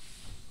that.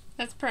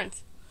 That's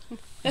Prince.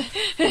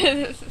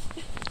 That's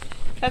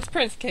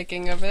Prince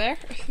kicking over there.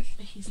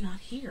 He's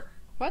not here.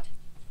 What?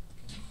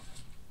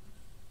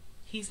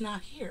 He's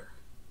not here.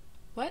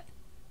 What?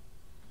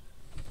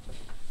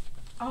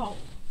 Oh.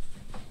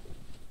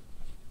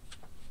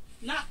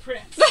 Not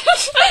Prince.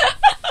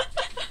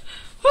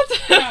 What the?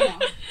 No.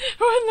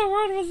 What in the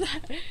world was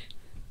that?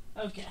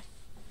 Okay.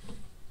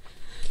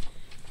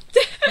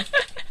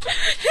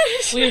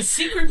 We have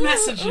secret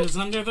messages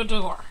under the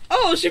door.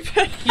 Oh, she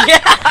put... Yeah.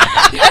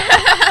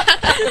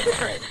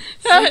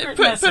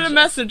 Put a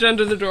message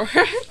under the door.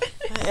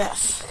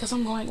 Yes, because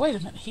I'm going, wait a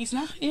minute, he's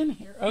not in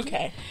here.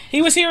 Okay.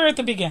 He was here at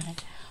the beginning.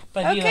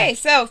 But Okay,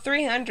 so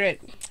 300.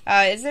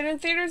 Is it in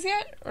theaters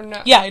yet, or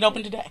no? Yeah, it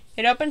opened today.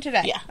 It opened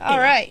today? Yeah. All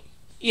right.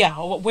 Yeah,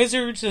 well,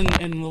 Wizards and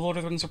The Lord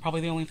of the Rings are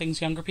probably the only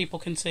things younger people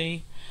can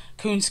see.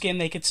 Coonskin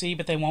they could see,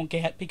 but they won't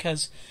get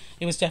because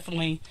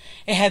it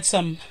had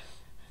some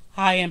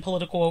high-end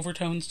political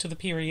overtones to the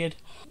period.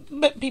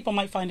 But people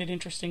might find it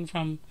interesting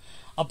from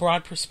a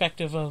broad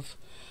perspective of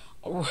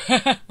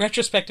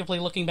retrospectively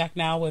looking back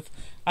now with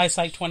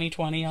eyesight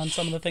 2020 on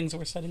some of the things that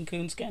were said in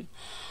Coonskin.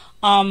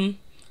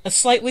 It's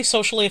slightly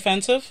socially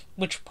offensive,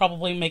 which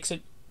probably makes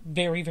it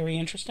very, very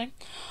interesting.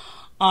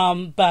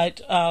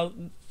 But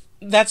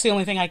that's the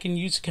only thing I can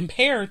use to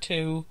compare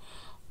to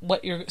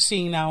what you're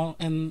seeing now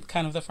in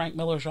kind of the Frank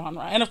Miller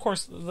genre. And, of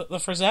course, the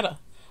Frazetta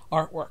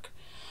artwork.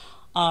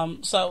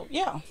 So,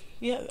 yeah,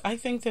 I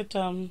think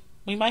that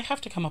we might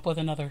have to come up with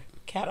another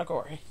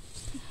category.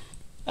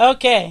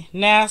 Okay,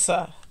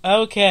 NASA.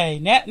 Okay,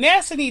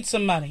 NASA needs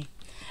some money.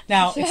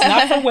 Now, it's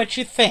not for what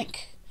you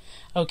think.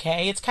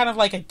 Okay, it's kind of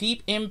like a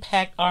Deep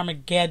Impact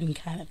Armageddon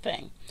kind of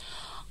thing.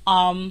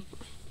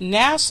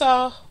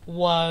 NASA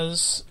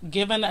was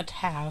given a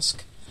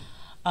task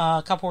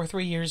a couple or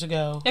 3 years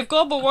ago. If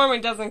global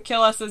warming doesn't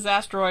kill us, this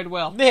asteroid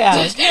will.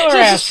 Yeah, killer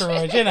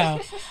asteroids, you know.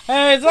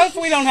 It's like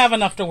we don't have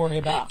enough to worry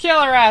about.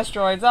 Killer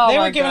asteroids, oh my gosh. They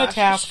were given a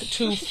task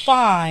to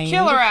find...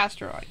 Killer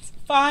asteroids.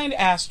 Find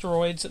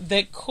asteroids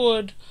that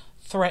could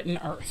threaten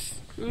Earth.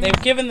 They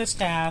were given this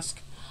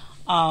task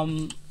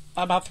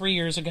about 3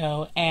 years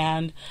ago,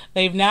 and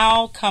they've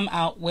now come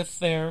out with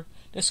their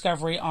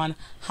discovery on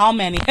how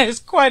many, there's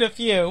quite a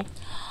few,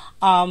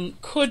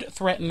 could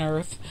threaten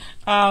Earth.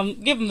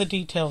 Give them the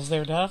details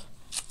there, Dove.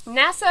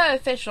 NASA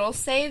officials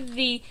say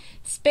the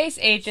space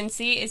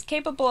agency is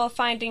capable of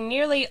finding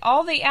nearly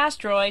all the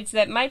asteroids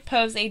that might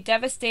pose a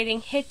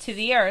devastating hit to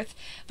the Earth,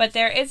 but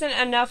there isn't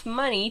enough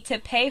money to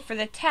pay for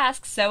the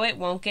task, so it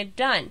won't get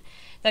done.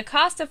 The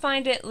cost to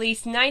find at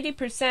least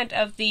 90%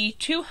 of the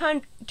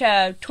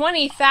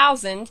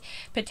 20,000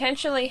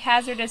 potentially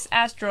hazardous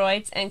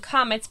asteroids and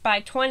comets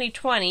by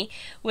 2020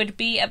 would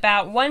be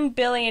about $1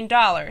 billion,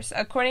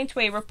 according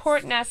to a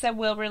report NASA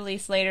will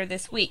release later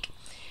this week.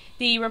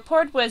 The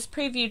report was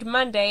previewed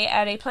Monday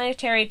at a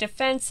planetary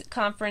defense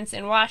conference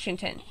in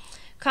Washington.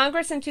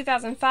 Congress in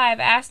 2005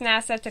 asked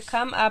NASA to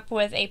come up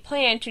with a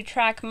plan to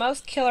track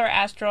most killer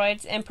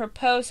asteroids and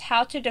propose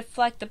how to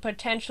deflect the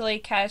potentially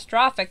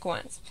catastrophic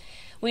ones.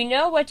 We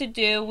know what to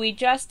do, we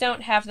just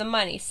don't have the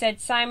money,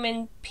 said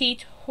Simon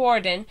Pete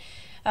Horden,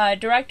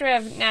 director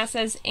of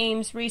NASA's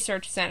Ames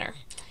Research Center.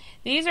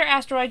 These are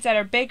asteroids that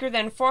are bigger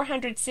than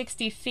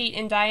 460 feet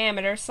in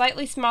diameter,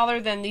 slightly smaller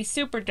than the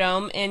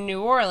Superdome in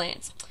New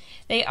Orleans.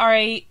 They are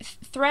a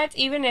threat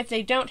even if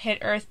they don't hit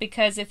Earth,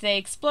 because if they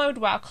explode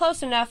while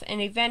close enough,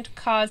 an event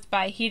caused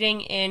by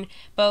heating in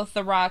both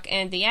the rock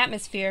and the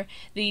atmosphere,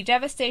 the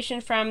devastation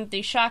from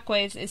the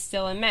shockwaves is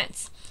still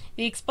immense.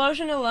 The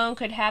explosion alone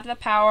could have the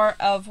power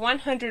of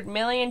 100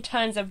 million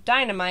tons of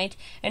dynamite,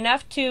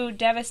 enough to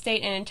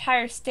devastate an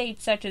entire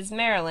state such as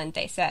Maryland,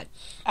 they said.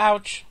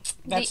 Ouch.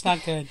 That's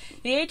not good.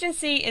 The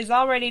agency is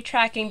already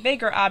tracking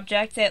bigger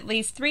objects at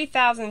least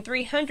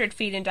 3,300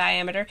 feet in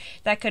diameter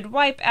that could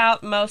wipe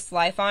out most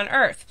life on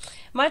Earth,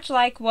 much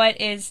like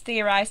what is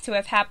theorized to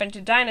have happened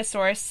to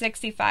dinosaurs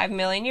 65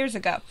 million years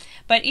ago.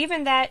 But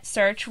even that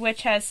search,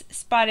 which has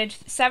spotted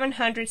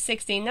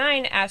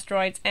 769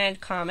 asteroids and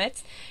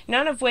comets,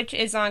 none of which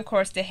is on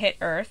course to hit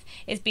Earth,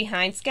 is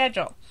behind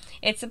schedule.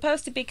 It's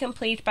supposed to be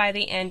complete by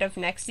the end of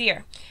next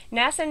year.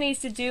 NASA needs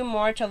to do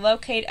more to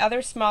locate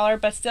other smaller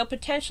but still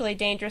potentially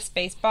dangerous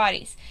space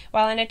bodies.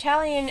 While an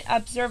Italian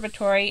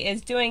observatory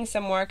is doing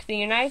some work, the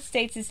United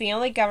States is the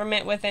only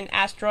government with an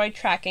asteroid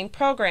tracking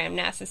program,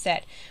 NASA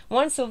said.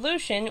 One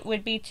solution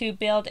would be to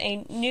build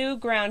a new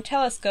ground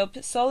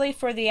telescope solely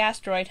for the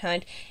asteroid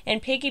hunt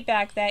and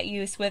piggyback that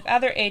use with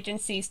other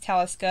agencies'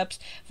 telescopes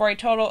for a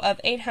total of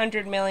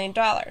 $800 million.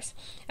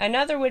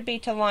 Another would be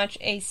to launch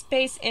a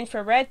space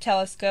infrared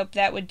telescope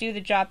that would do the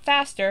job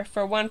faster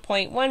for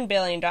 $1.1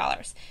 billion.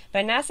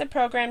 But NASA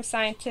program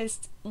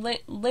scientist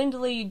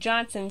Lindley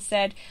Johnson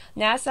said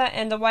NASA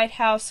and the White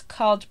House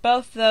called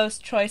both those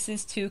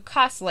choices too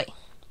costly.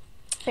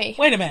 Hey.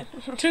 Wait a minute.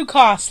 Too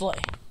costly.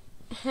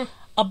 $1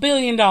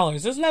 billion.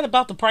 Isn't that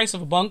about the price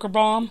of a bunker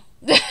bomb?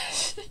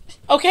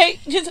 Okay,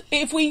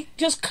 if we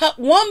just cut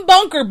one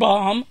bunker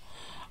bomb,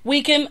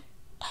 we can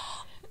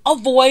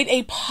avoid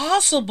a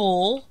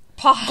possible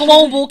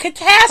global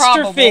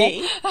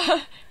catastrophe.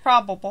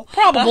 Probable.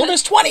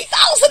 There's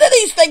 20,000 of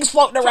these things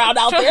floating around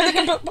out there that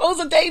can pose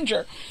a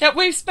danger. Yeah,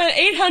 we've spent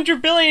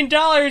 $800 billion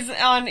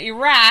on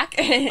Iraq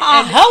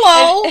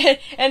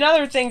and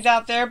other things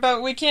out there,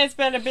 but we can't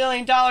spend $1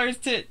 billion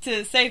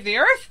to save the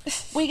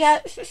Earth. We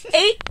got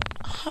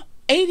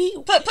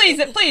 80... But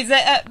please,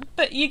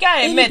 but you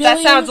gotta 80 admit, that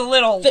billion sounds a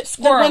little that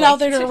squirrely. went out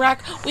there to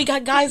Iraq. We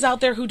got guys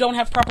out there who don't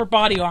have proper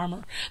body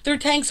armor. Their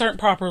tanks aren't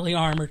properly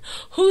armored.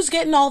 Who's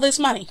getting all this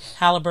money?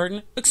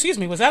 Halliburton. Excuse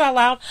me, was that out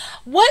loud?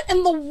 What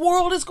in the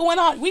world is going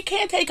on? We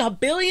can't take $1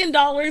 billion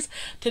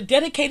to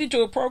dedicate it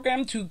to a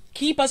program to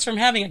keep us from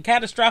having a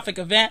catastrophic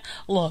event.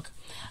 Look,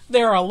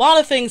 there are a lot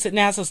of things that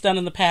NASA's done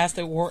in the past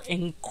that were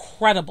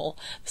incredible.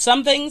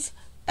 Some things,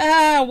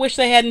 I wish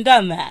they hadn't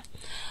done that.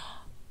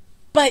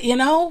 But, you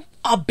know,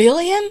 $1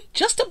 billion?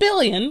 Just $1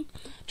 billion.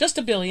 Just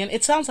 $1 billion.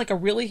 It sounds like a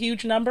really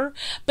huge number,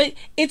 but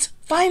it's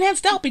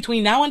financed out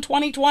between now and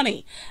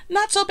 2020.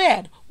 Not so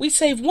bad. We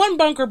save one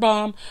bunker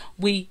bomb.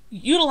 We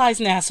utilize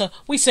NASA.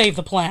 We save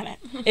the planet.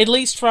 At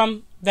least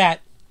from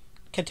that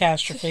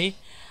catastrophe.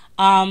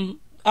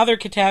 Other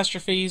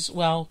catastrophes,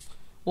 well,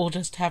 we'll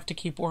just have to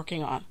keep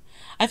working on.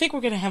 I think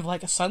we're going to have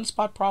like a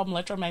sunspot problem,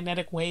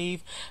 electromagnetic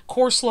wave,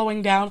 core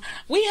slowing down.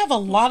 We have a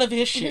lot of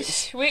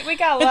issues. we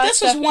got a lot but of this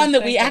stuff is one to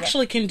that we think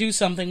actually can do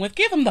something with.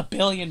 Give them the $1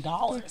 billion.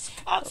 God,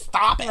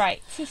 stop it.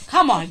 Right.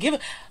 Come on,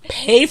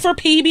 pay for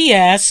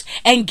PBS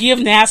and give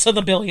NASA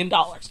the $1 billion.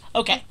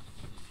 Okay.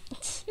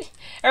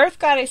 Earth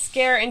got a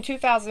scare in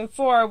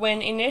 2004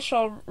 when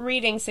initial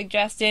readings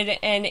suggested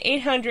an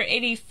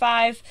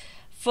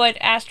 885-foot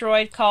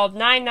asteroid called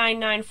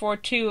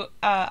 99942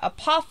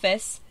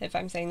 Apophis, if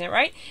I'm saying that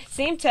right,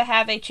 seemed to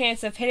have a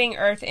chance of hitting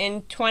Earth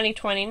in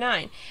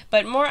 2029.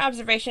 But more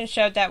observations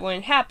showed that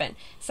wouldn't happen.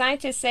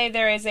 Scientists say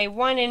there is a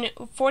 1 in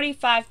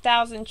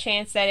 45,000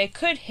 chance that it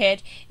could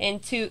hit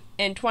in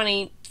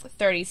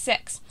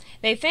 2036.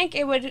 They think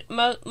it would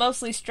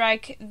most likely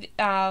strike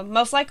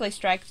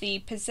the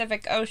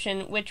Pacific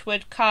Ocean, which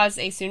would cause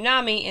a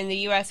tsunami in the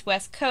U.S.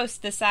 West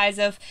Coast the size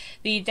of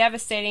the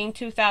devastating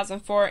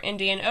 2004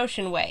 Indian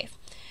Ocean wave.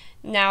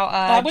 Now,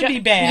 that would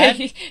be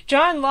bad.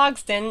 John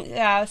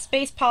Logsdon,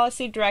 Space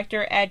Policy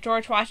Director at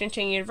George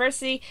Washington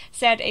University,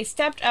 said a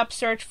stepped-up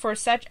search for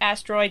such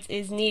asteroids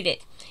is needed.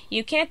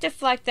 You can't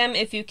deflect them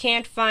if you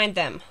can't find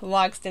them,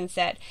 Logsdon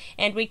said,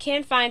 and we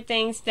can't find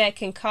things that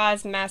can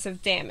cause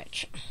massive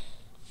damage.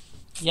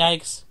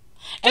 Yikes.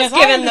 Just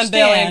give him the $1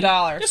 billion.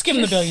 Just give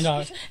him the $1 billion.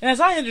 And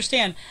as I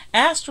understand,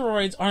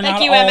 asteroids are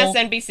not you, all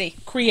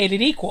MSNBC.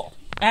 created equal.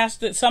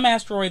 Some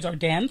asteroids are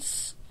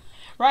dense.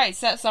 Right,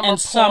 some are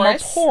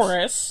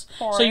porous.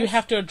 So you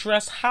have to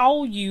address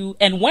how you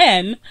and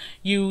when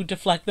you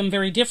deflect them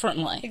very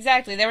differently.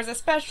 Exactly. There was a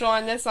special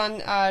on this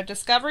on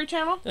Discovery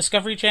Channel.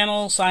 Discovery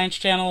Channel, Science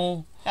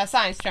Channel.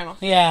 Science Channel.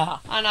 Yeah.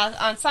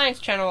 On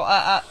Science Channel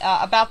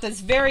about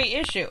this very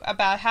issue,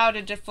 about how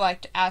to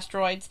deflect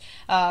asteroids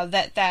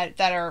that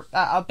are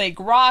a big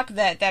rock,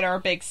 that are a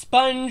big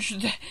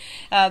sponge,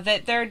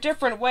 that there are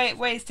different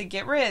ways to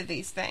get rid of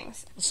these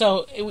things.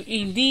 So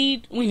we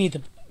need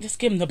to just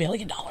give them the $1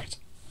 billion.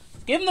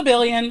 Give them the $1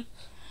 billion.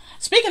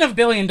 Speaking of $1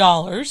 billion,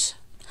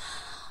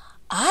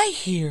 I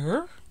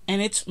hear,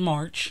 and it's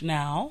March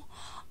now,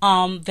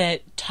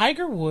 that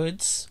Tiger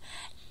Woods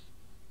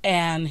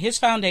and his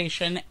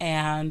foundation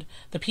and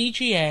the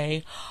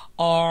PGA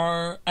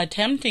are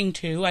attempting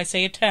to, I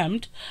say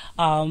attempt,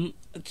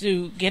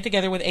 to get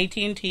together with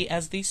AT&T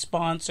as the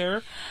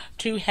sponsor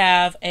to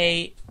have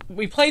a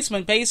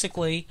replacement,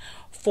 basically,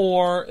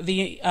 for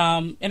the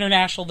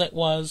international that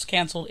was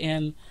canceled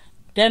in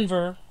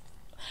Denver,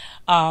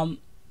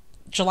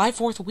 July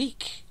 4th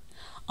week,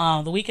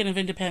 the weekend of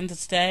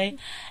Independence Day,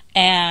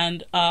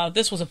 and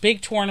this was a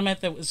big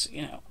tournament that was,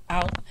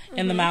 out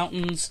in the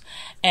mountains,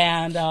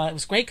 and it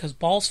was great because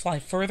balls fly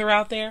further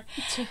out there,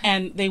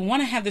 and they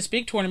want to have this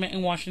big tournament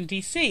in Washington,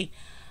 D.C.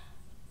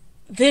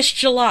 this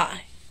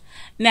July.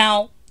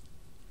 Now,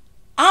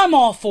 I'm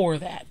all for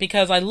that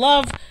because I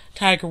love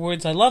Tiger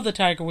Woods. I love the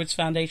Tiger Woods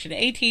Foundation.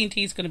 AT&T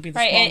is going to be the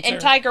sponsor.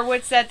 And Tiger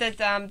Woods said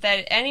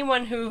that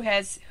anyone who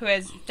has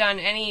done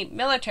any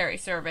military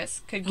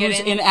service could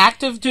get in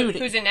active duty.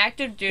 Who's in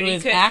active duty.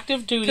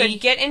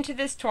 Could get into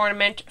this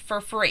tournament for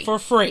free. For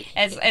free.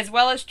 As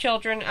well as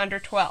children under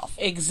 12.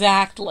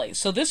 Exactly.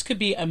 So this could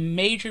be a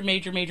major,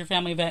 major, major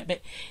family event.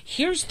 But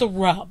here's the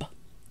rub.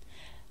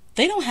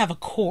 They don't have a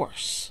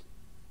course.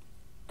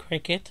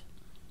 Crickets.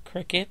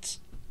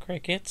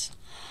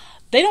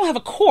 They don't have a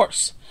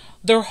course.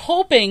 They're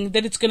hoping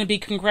that it's going to be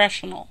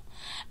congressional.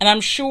 And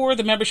I'm sure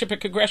the membership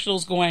at congressional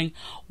is going,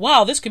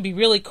 wow, this could be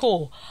really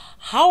cool.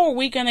 How are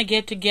we going to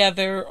get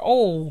together,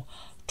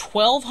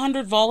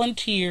 1,200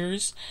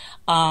 volunteers,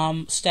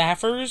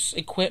 staffers,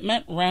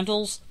 equipment,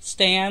 rentals,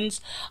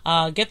 stands,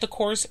 get the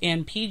course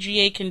in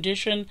PGA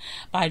condition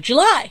by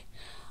July?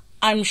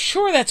 I'm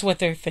sure that's what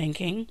they're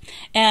thinking.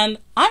 And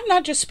I'm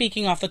not just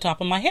speaking off the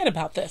top of my head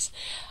about this.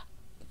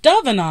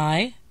 Dove and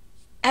I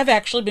have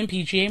actually been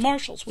PGA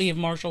marshals. We have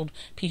marshaled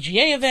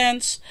PGA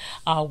events.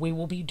 We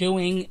will be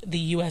doing the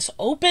U.S.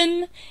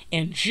 Open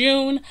in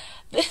June.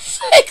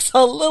 This takes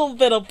a little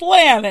bit of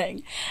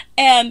planning.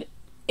 And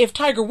if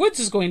Tiger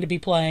Woods is going to be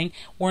playing,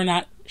 we're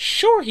not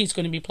sure he's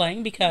going to be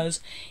playing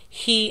because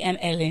he and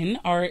Ellen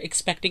are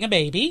expecting a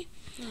baby.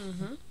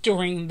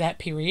 during that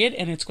period,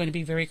 and it's going to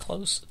be very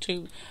close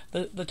to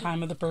the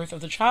time of the birth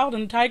of the child,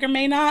 and Tiger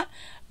may not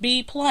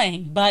be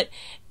playing, but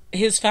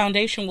his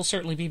foundation will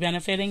certainly be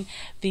benefiting.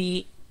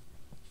 The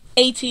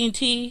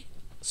AT&T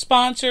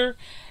sponsor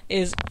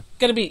is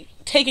going to be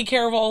taking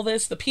care of all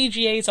this. The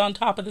PGA's on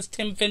top of this.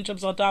 Tim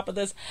Fincham's on top of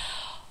this.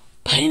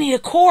 But I need a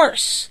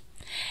course.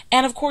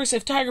 And of course,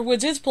 if Tiger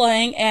Woods is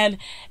playing and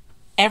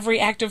every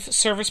active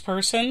service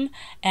person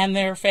and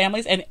their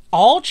families and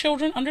all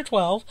children under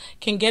 12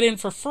 can get in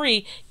for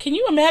free, can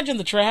you imagine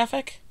the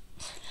traffic?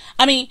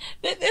 I mean,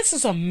 this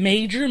is a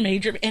major,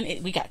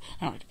 and we got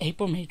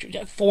April,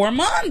 major, 4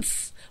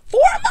 months. 4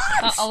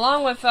 months!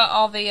 Along with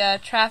all the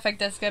traffic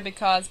that's going to be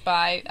caused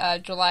by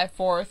July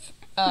 4th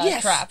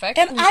yes. traffic.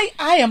 And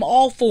I am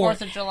all for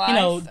 4th of July.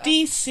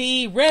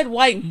 DC, red,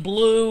 white, and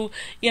blue.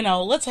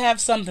 Let's have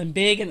something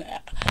big. And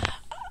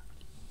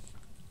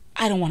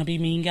I don't want to be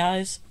mean,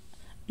 guys.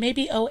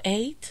 Maybe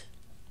 08?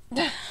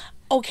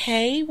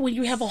 Okay, when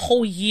you have a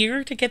whole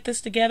year to get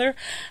this together.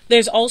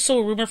 There's also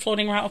a rumor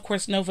floating around, of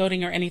course, no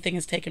voting or anything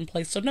has taken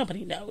place, so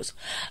nobody knows,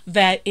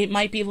 that it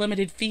might be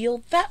limited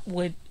field. That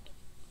would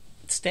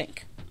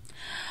stink.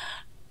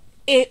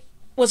 It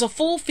was a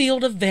full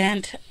field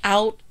event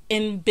out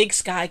in Big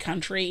Sky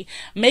Country.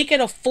 Make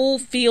it a full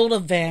field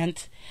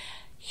event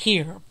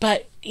here,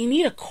 but you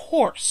need a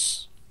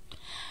course.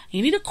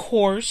 You need a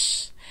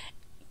course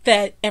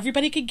that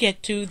everybody could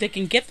get to, that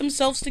can get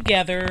themselves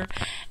together,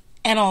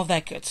 and all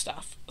that good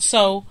stuff.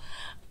 So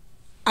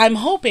I'm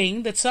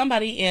hoping that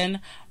somebody in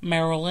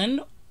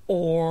Maryland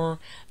or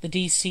the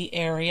DC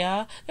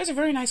area, there's a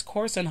very nice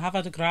course in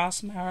Havre de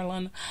Grace,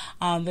 Maryland.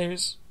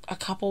 There's a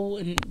couple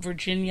in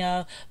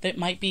Virginia that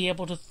might be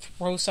able to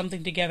throw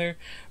something together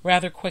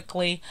rather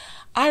quickly.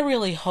 I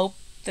really hope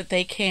that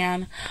they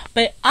can,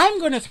 but I'm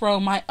going to throw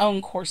my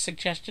own course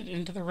suggestion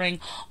into the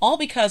ring, all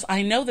because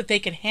I know that they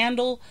could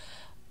handle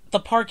the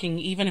parking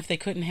even if they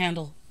couldn't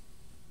handle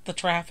the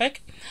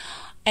traffic.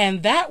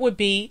 And that would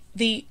be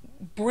the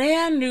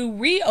brand new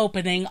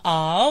reopening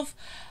of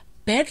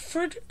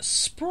Bedford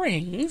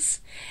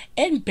Springs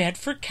in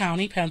Bedford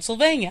County,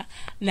 Pennsylvania.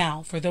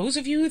 Now, for those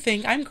of you who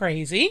think I'm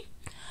crazy,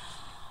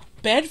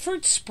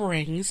 Bedford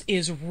Springs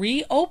is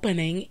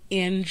reopening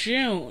in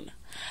June.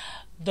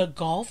 The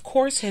golf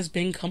course has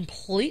been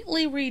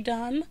completely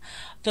redone.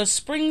 The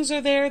springs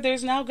are there.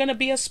 There's now going to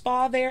be a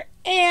spa there.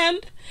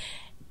 And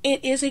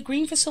it is a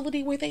green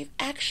facility where they've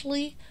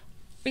actually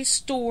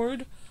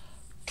restored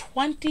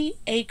 20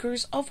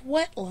 acres of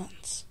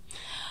wetlands.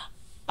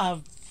 A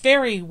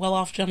very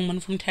well-off gentleman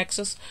from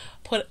Texas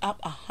put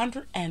up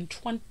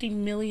 $120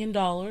 million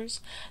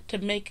to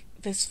make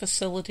this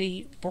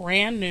facility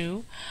brand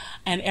new,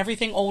 and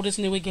everything old is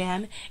new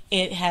again.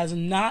 It has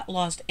not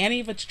lost any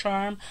of its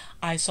charm.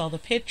 I saw the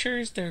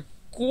pictures. They're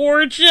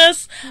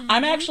gorgeous. Mm-hmm.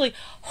 I'm actually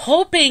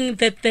hoping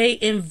that they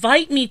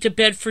invite me to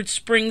Bedford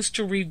Springs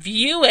to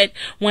review it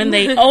when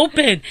they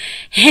open.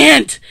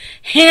 Hint.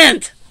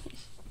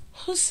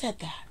 Who said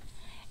that?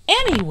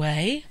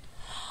 Anyway,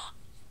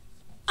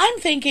 I'm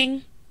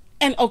thinking,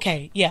 and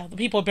okay, yeah, the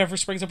people at Bedford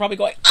Springs are probably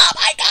going, oh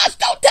my gosh,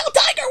 don't tell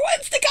Tiger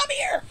Woods to come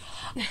here.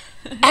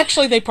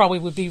 Actually, they probably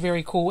would be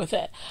very cool with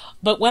it.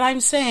 But what I'm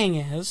saying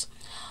is,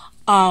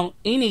 you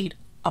need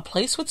a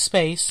place with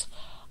space,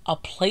 a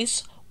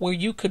place where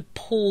you could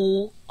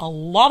pull a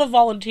lot of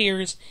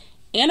volunteers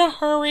in a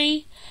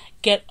hurry,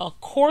 get a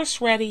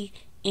course ready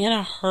in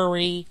a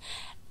hurry,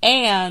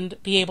 and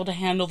be able to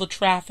handle the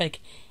traffic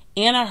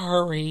in a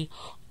hurry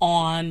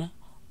on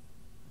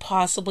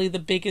possibly the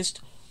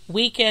biggest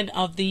weekend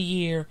of the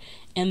year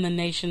in the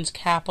nation's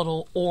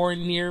capital or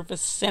near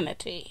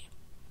vicinity.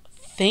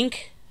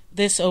 Think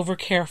this over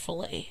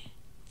carefully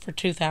for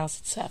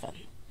 2007.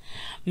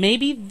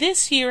 Maybe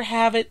this year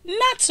have it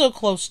not so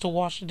close to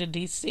Washington,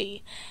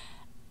 D.C.,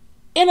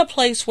 in a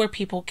place where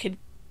people could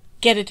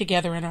get it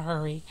together in a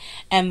hurry.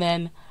 And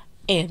then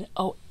in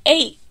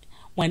 2008,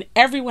 when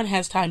everyone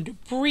has time to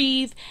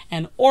breathe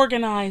and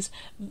organize,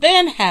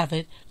 then have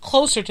it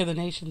closer to the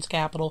nation's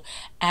capital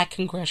at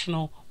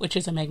Congressional, which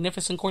is a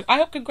magnificent course. I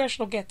hope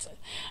Congressional gets it.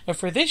 But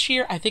for this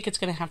year, I think it's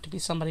going to have to be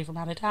somebody from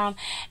out of town.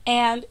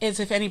 And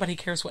as if anybody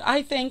cares what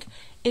I think,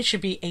 it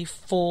should be a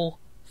full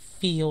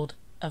field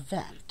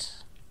event.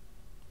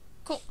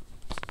 Cool.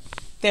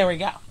 There we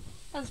go.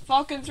 That's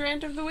Falcon's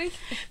rant of the week.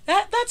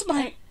 That's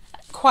my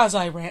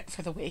quasi-rant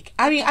for the week.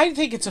 I mean, I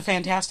think it's a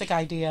fantastic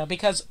idea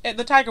because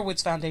the Tiger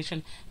Woods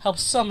Foundation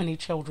helps so many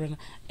children.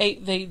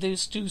 They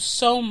just do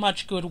so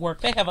much good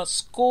work. They have a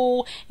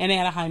school in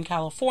Anaheim,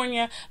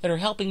 California that are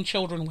helping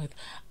children with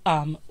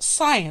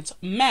science,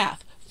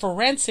 math,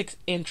 forensic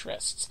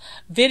interests,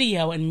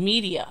 video and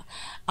media.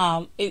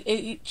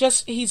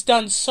 He's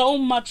done so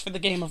much for the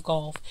game of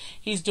golf.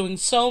 He's doing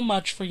so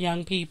much for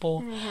young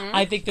people. Mm-hmm.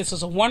 I think this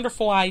is a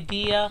wonderful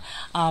idea.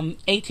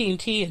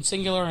 AT&T and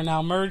Singular are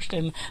now merged,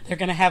 and they're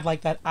going to have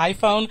like that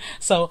iPhone.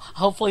 So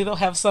hopefully they'll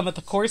have some at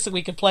the course that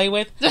we could play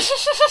with.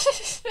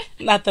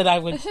 Not that I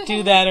would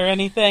do that or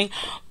anything,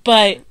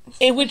 but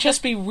it would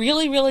just be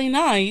really, really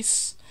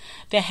nice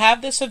to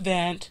have this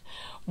event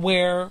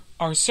where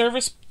our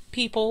service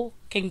people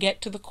can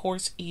get to the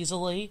course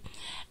easily,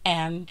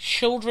 and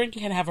children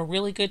can have a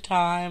really good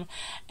time,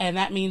 and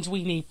that means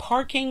we need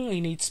parking, we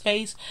need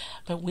space,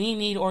 but we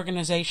need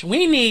organization.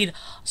 We need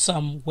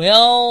some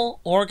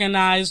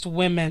well-organized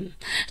women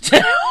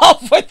to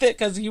help with it,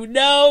 because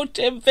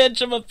Tim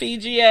Fincham of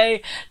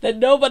PGA, that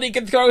nobody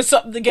can throw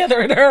something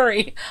together in a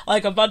hurry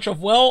like a bunch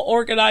of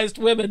well-organized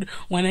women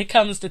when it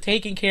comes to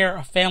taking care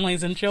of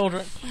families and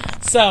children.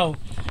 So,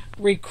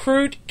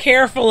 recruit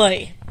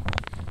carefully.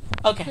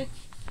 Okay.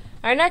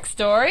 Our next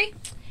story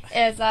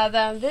is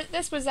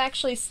this was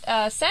actually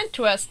sent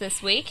to us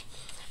this week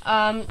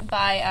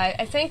by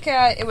I think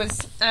it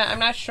was I'm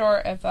not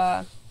sure if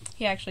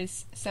he actually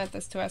sent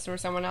this to us or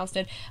someone else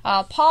did.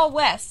 Paul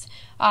West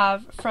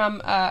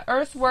from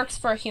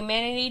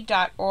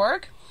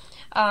earthworksforhumanity.org.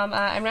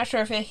 I'm not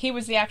sure if he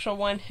was the actual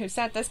one who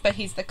sent this, but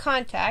he's the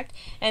contact,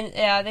 and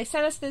they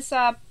sent us this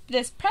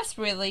press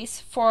release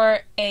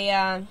for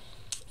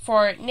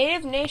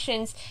Native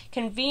nations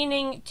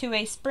convening to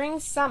a spring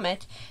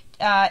summit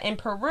in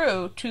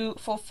Peru to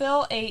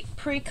fulfill a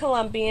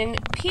pre-Columbian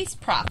peace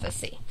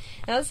prophecy.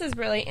 Now, this is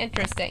really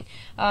interesting.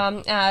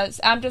 I'm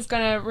just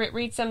going to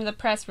read some of the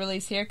press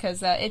release here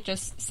because it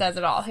just says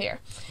it all here.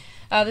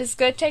 This is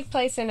going to take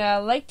place in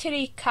Lake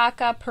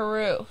Titicaca,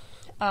 Peru.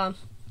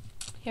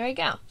 Here we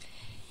go.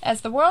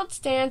 As the world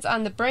stands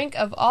on the brink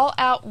of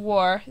all-out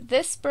war,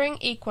 this spring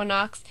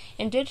equinox,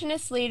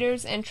 indigenous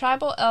leaders and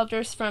tribal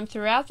elders from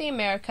throughout the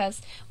Americas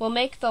will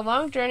make the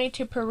long journey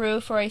to Peru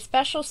for a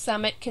special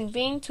summit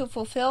convened to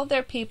fulfill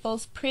their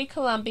people's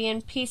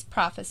pre-Columbian peace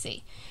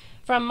prophecy.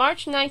 From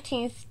March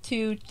 19th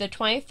to the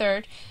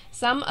 23rd,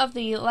 some of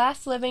the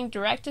last living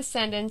direct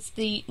descendants,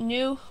 the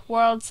New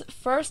World's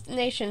First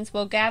Nations,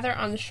 will gather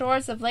on the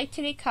shores of Lake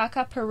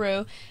Titicaca,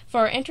 Peru,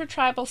 for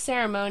intertribal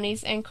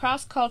ceremonies and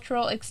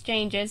cross-cultural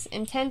exchanges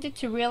intended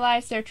to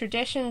realize their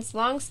tradition's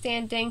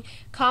long-standing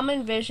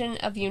common vision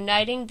of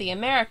uniting the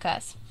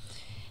Americas.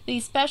 The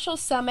special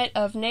summit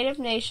of Native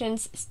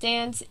nations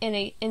stands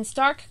in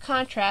stark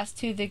contrast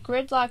to the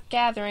gridlock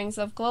gatherings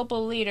of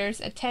global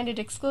leaders attended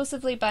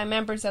exclusively by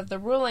members of the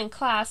ruling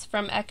class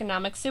from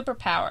economic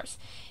superpowers.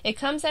 It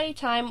comes at a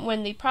time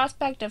when the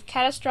prospect of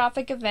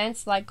catastrophic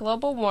events like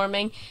global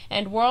warming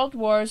and world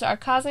wars are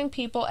causing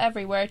people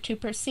everywhere to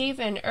perceive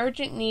an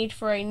urgent need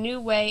for a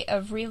new way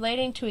of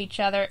relating to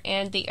each other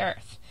and the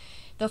earth.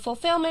 The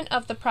fulfillment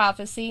of the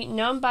prophecy,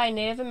 known by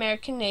Native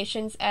American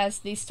nations as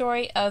the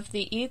story of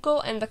the eagle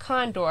and the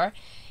condor,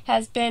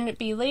 has been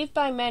believed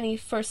by many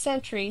for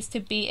centuries to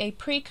be a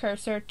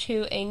precursor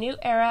to a new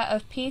era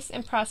of peace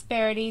and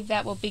prosperity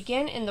that will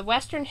begin in the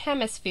Western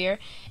Hemisphere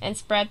and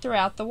spread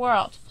throughout the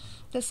world.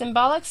 The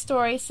symbolic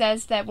story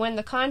says that when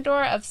the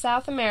condor of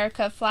South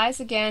America flies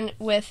again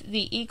with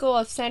the eagle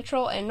of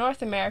Central and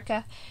North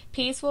America,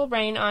 peace will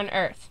reign on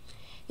earth.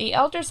 The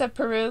elders of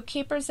Peru,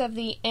 keepers of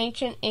the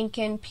ancient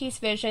Incan peace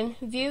vision,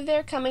 view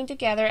their coming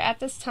together at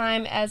this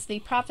time as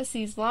the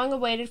prophecy's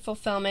long-awaited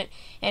fulfillment,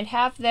 and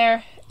have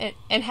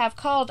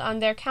called on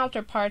their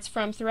counterparts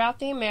from throughout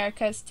the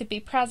Americas to be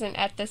present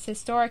at this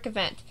historic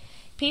event.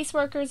 Peace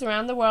workers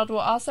around the world will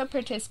also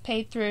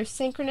participate through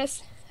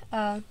synchronous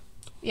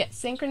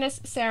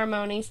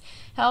ceremonies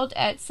held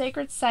at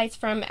sacred sites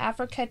from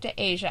Africa to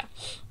Asia.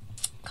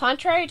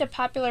 Contrary to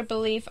popular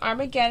belief,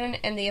 Armageddon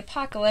and the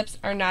apocalypse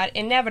are not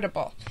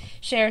inevitable,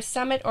 shares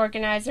summit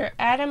organizer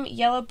Adam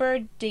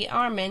Yellowbird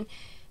DeArmond.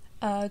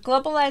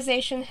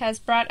 Globalization has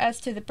brought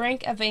us to the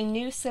brink of a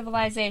new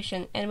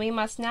civilization, and we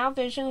must now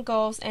vision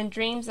goals and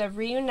dreams of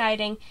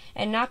reuniting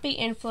and not be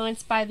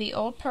influenced by the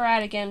old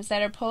paradigms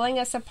that are pulling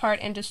us apart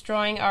and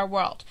destroying our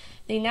world.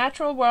 The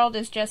natural world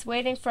is just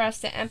waiting for us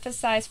to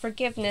emphasize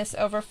forgiveness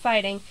over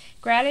fighting,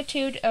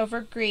 gratitude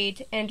over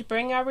greed, and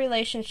bring our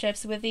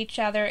relationships with each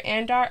other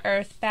and our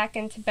earth back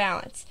into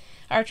balance.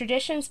 Our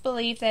traditions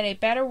believe that a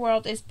better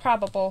world is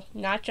probable,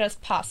 not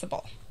just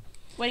possible.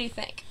 What do you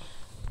think?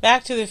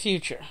 Back to the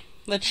future.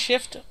 Let's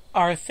shift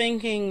our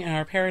thinking and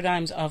our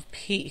paradigms of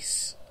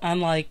peace.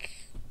 Unlike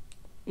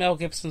Mel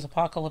Gibson's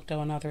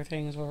Apocalypto and other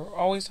things, we're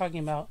always talking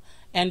about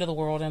end of the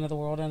world, end of the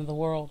world, end of the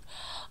world.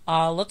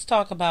 Let's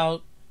talk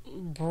about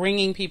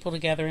bringing people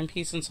together in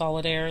peace and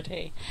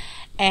solidarity.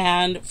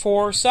 And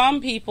for some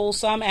people,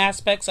 some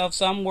aspects of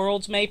some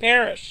worlds may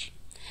perish.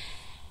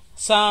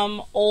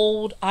 Some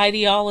old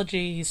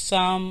ideologies,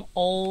 some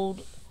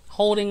old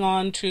holding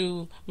on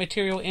to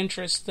material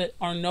interests that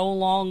are no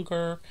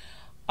longer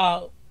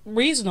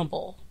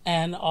reasonable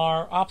and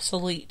are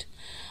obsolete.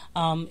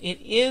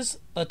 It is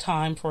a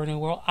time for a new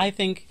world. I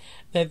think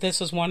that this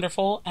is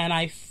wonderful, and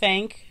I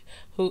thank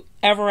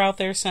whoever out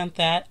there sent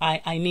that.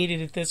 I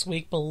needed it this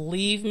week.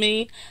 Believe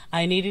me,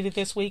 I needed it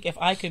this week. If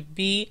I could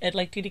be at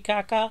Lake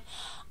Titicaca,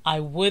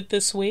 I would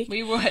this week.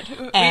 We would.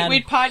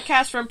 We'd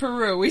podcast from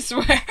Peru, we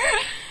swear.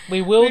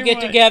 We will get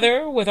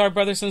together with our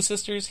brothers and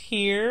sisters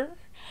here,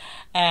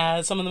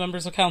 as some of the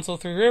members of Council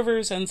of Three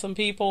Rivers and some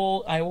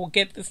people. I will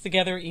get this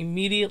together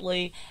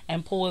immediately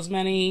and pull as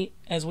many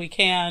as we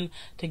can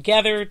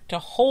together to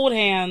hold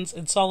hands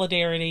in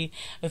solidarity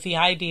with the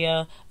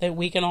idea that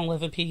we can all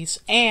live in peace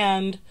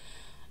and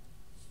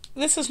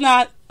this is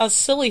not a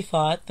silly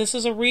thought. This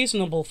is a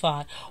reasonable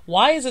thought.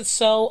 Why is it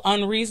so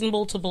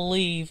unreasonable to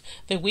believe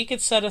that we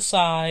could set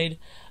aside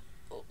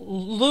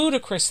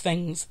ludicrous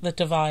things that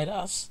divide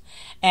us?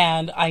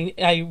 And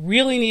I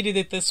really needed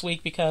it this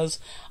week because,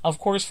 of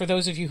course, for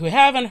those of you who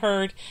haven't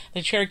heard,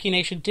 the Cherokee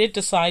Nation did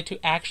decide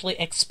to actually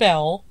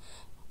expel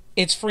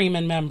its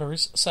freeman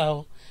members.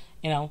 So,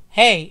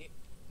 hey,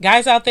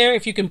 guys out there,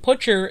 if you can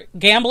put your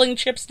gambling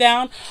chips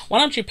down, why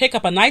don't you pick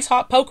up a nice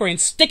hot poker and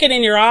stick it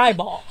in your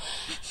eyeball?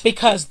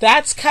 Because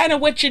that's kind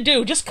of what you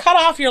do. Just cut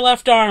off your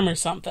left arm or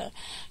something.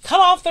 Cut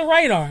off the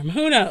right arm.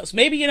 Who knows?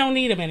 Maybe you don't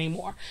need them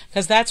anymore.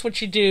 Because that's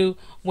what you do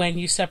when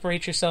you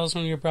separate yourselves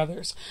from your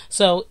brothers.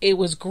 So it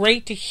was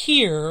great to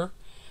hear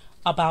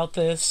about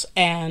this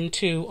and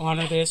to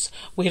honor this.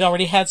 We'd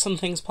already had some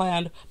things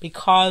planned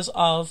because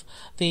of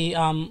the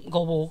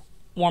global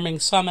warming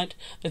summit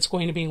that's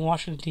going to be in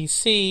Washington,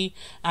 D.C.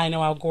 I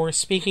know Al Gore is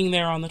speaking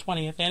there on the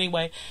 20th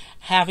anyway.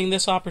 Having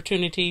this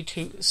opportunity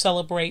to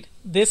celebrate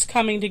this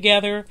coming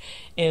together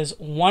is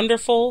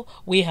wonderful.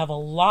 We have a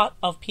lot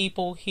of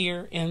people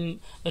here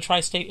in the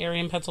tri-state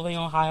area in Pennsylvania,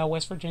 Ohio,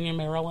 West Virginia,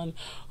 Maryland,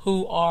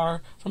 who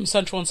are from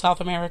Central and South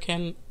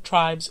American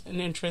tribes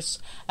and interests,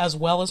 as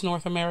well as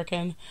North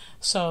American.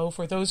 So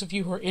for those of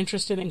you who are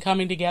interested in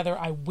coming together,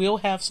 I will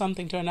have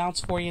something to announce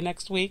for you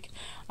next week,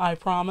 I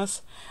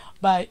promise.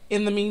 But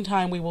in the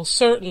meantime, we will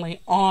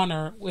certainly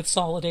honor with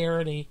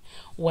solidarity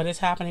what is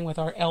happening with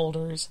our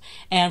elders.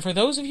 And for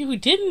those of you who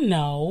didn't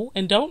know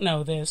and don't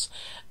know this,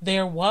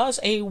 there was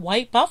a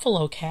white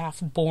buffalo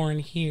calf born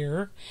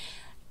here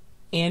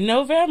in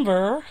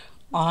November,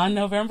 on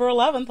November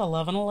 11th,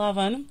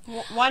 11/11.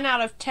 1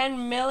 out of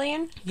 10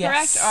 million,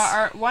 yes.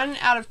 correct? 1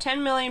 out of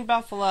 10 million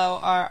buffalo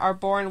are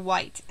born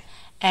white.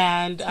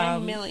 And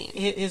 10 million.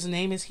 His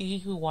name is He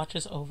Who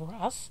Watches Over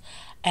Us.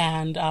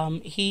 And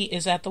he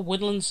is at the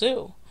Woodland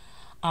Zoo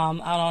out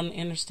on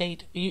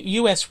Interstate,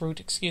 U.S.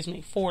 Route,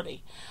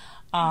 40,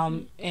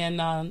 in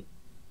not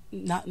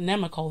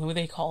Nemacolin, what do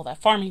they call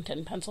that?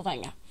 Farmington,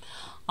 Pennsylvania,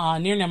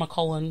 near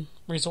Nemacolin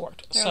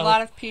Resort. There are a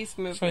lot of peace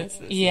movements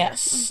this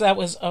yes, that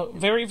was a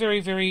very, very,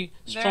 very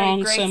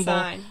strong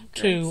symbol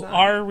to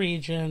our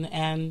region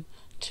and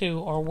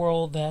to our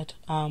world that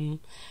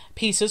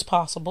peace is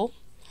possible,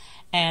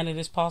 and it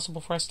is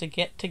possible for us to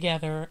get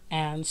together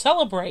and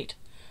celebrate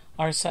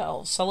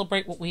ourselves,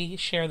 celebrate what we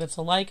share that's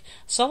alike,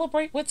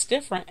 celebrate what's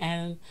different,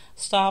 and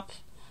stop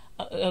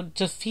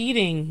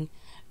defeating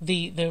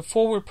the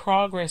forward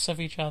progress of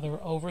each other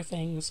over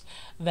things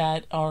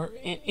that are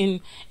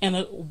in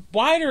a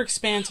wider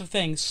expanse of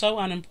things so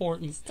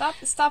unimportant.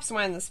 Stop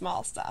swearing the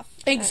small stuff.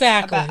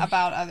 Exactly.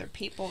 About other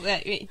people.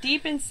 That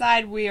deep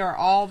inside we are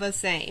all the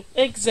same.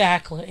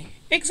 Exactly.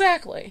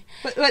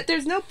 But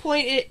there's no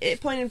point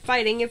in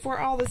fighting if we're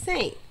all the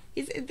same.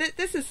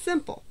 This is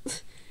simple.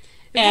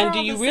 And do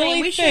you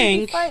really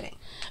think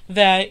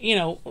that,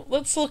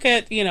 let's look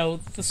at, the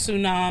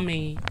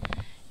tsunami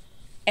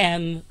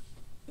and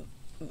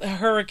the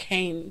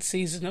hurricane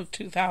season of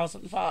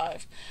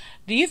 2005.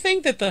 Do you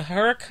think that the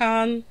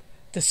hurricane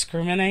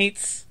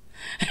discriminates?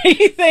 Do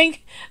you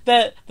think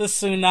that the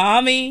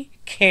tsunami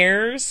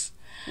cares?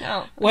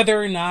 No.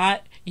 Whether or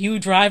not you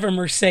drive a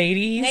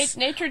Mercedes,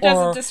 nature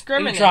doesn't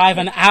discriminate. You drive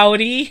an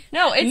Audi.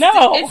 No,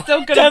 it's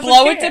still going to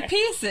blow it to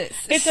pieces.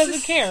 It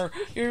doesn't care.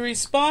 Your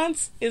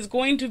response is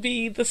going to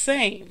be the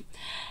same.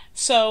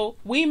 So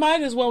we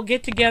might as well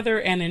get together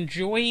and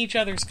enjoy each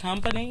other's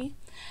company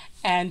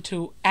and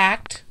to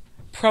act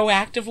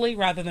proactively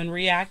rather than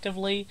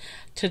reactively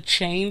to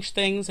change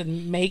things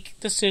and make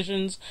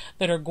decisions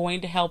that are going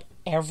to help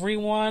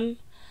everyone.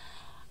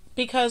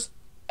 Because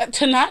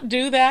to not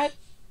do that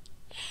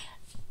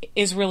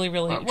is really,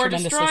 really we're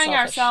tremendously destroying selfish.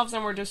 Ourselves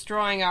and we're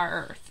destroying our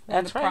earth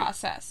in the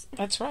process.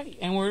 That's right.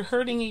 And we're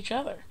hurting each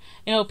other.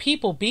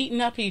 People beating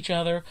up each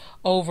other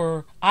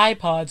over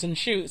iPods and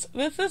shoes.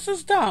 This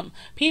is dumb.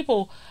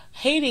 People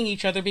hating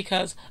each other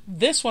because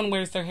this one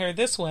wears their hair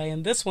this way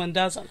and this one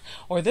doesn't.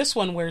 Or this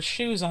one wears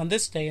shoes on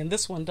this day and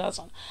this one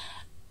doesn't.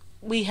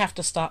 We have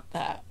to stop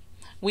that.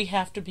 We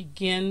have to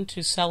begin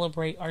to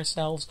celebrate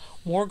ourselves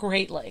more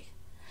greatly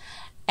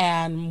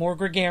and more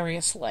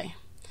gregariously.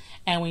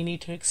 And we need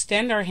to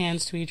extend our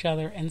hands to each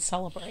other and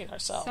celebrate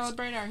ourselves.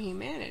 Celebrate our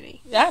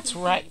humanity. That's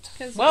right.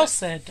 Well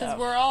said, Dove. Because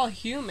we're all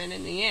human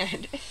in the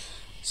end.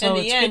 So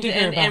in the end, good to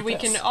hear about and we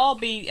can all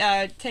be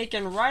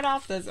taken right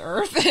off this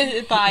earth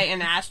by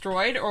an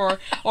asteroid or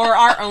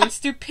our own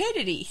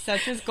stupidity,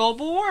 such as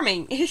global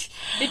warming. It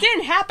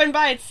didn't happen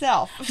by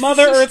itself.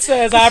 Mother Earth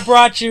says, I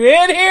brought you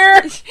in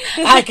here.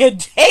 I could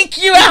take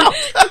you out.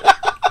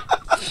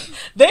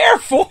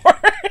 Therefore,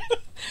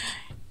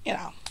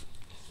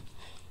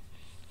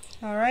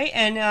 All right,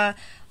 and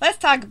let's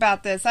talk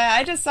about this.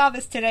 I just saw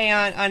this today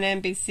on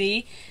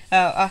NBC.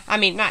 Not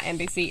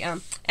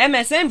NBC,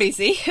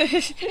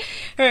 MSNBC.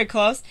 Very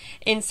close.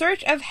 In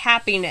Search of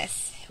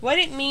Happiness. What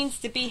it means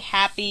to be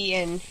happy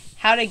and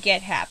how to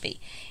get happy.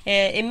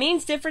 It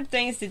means different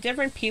things to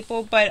different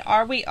people, but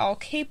are we all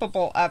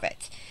capable of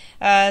it?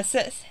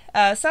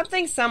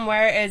 Something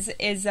somewhere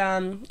is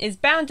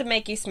bound to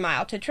make you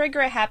smile, to trigger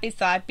a happy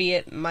thought, be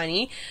it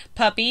money,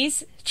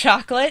 puppies,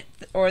 chocolate,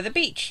 or the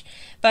beach.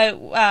 But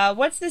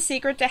what's the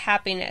secret to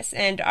happiness,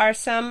 and are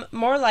some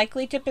more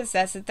likely to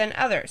possess it than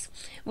others?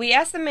 We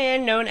asked the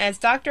man known as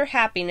Dr.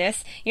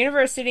 Happiness,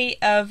 University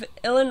of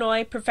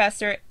Illinois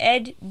professor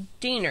Ed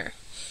Diener.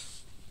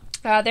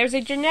 There's a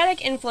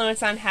genetic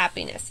influence on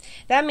happiness.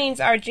 That means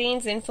our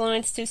genes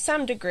influence to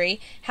some degree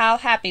how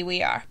happy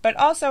we are. But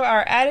also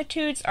our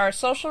attitudes, our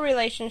social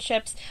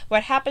relationships,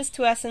 what happens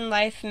to us in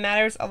life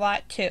matters a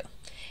lot too.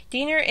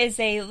 Diener is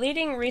a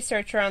leading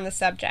researcher on the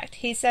subject.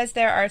 He says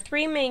there are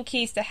 3 main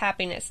keys to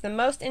happiness, the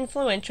most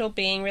influential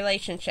being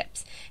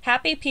relationships.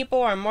 Happy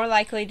people are more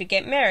likely to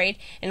get married,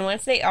 and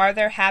once they are,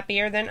 they're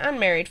happier than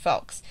unmarried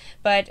folks.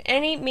 But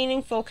any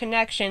meaningful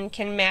connection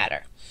can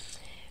matter.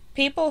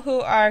 People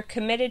who are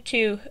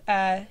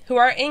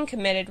in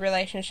committed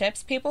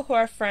relationships, people who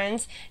are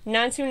friends,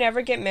 nuns who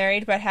never get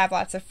married but have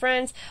lots of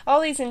friends, all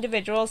these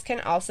individuals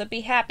can also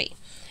be happy.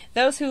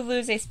 Those who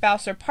lose a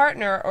spouse or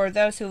partner, or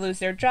those who lose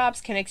their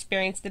jobs, can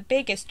experience the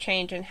biggest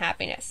change in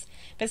happiness.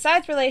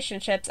 Besides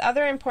relationships,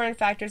 other important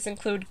factors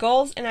include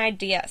goals and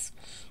ideas.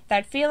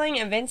 That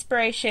feeling of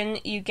inspiration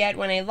you get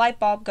when a light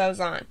bulb goes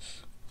on.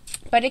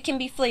 But it can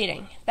be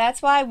fleeting.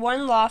 That's why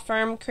one law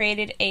firm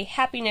created a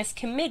happiness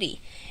committee,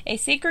 a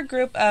secret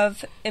group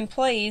of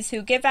employees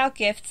who give out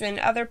gifts and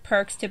other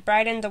perks to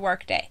brighten the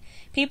workday.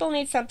 People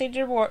need something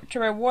to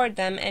reward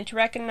them and to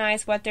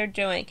recognize what they're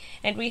doing,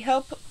 and we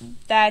hope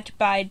that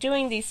by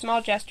doing these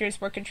small gestures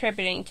we're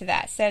contributing to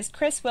that, says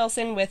Chris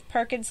Wilson with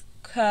Perkins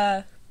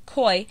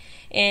Coie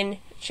in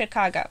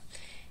Chicago.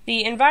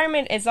 The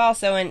environment is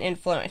also an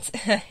influence.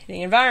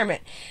 The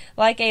environment.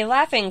 Like a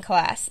laughing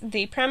class,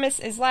 the premise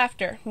is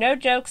laughter. No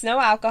jokes, no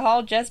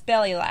alcohol, just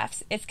belly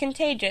laughs. It's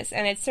contagious,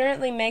 and it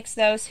certainly makes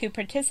those who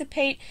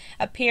participate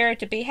appear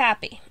to be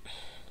happy.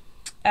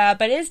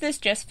 But is this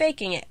just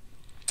faking it?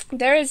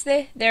 There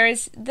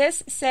is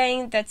this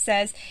saying that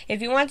says,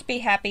 if you want to be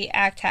happy,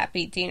 act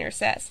happy, Diener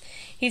says.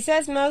 He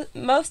says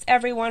most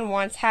everyone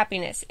wants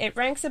happiness. It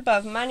ranks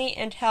above money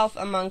and health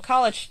among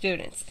college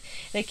students.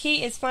 The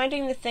key is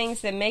finding the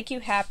things that make you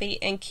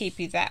happy and keep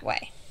you that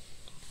way.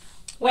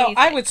 Well,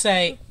 I would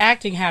say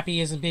acting happy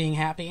isn't being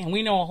happy, and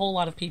we know a whole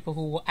lot of people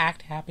who will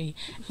act happy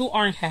who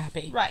aren't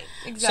happy. Right,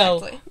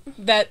 exactly. So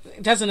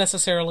that doesn't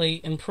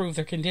necessarily improve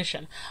their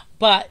condition.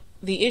 But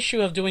the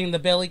issue of doing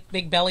the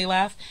big belly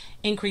laugh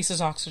increases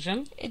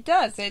oxygen. It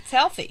does. It's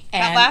healthy.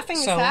 And laughing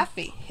so is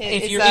happy.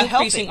 If you're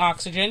increasing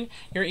oxygen,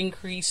 you're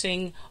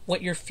increasing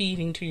what you're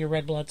feeding to your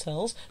red blood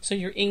cells, so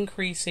you're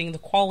increasing the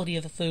quality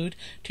of the food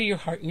to your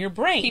heart and your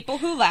brain. People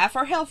who laugh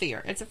are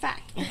healthier. It's a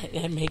fact.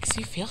 It makes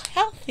you feel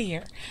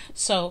healthier.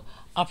 So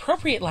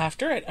appropriate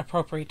laughter at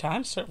appropriate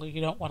times, certainly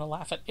you don't want to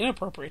laugh at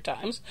inappropriate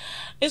times,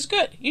 is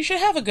good. You should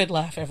have a good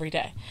laugh every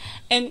day.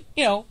 And,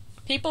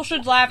 people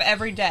should laugh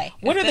every day.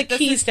 What are the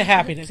keys to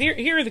happiness?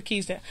 Here are the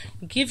keys to...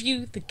 give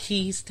you the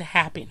keys to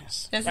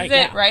happiness. This is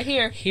it, right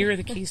here. Here are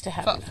the keys to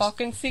happiness.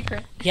 Falcon's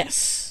secret.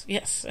 Yes.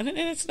 And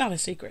it's not a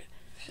secret.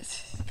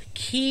 The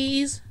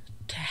keys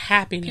to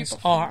happiness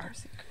are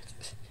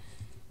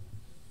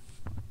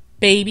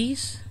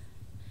babies,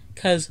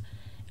 because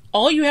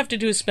all you have to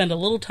do is spend a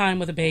little time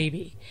with a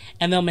baby,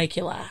 and they'll make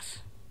you laugh.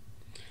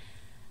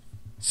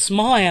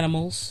 Small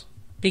animals,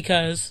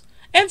 because...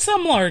 and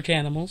some large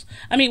animals.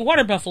 I mean,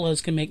 water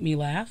buffaloes can make me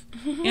laugh.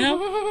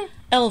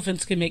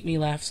 Elephants can make me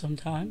laugh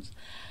sometimes.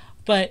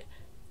 But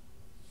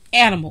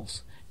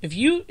animals, if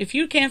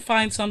you can't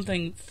find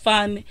something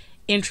fun,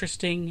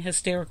 interesting,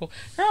 hysterical,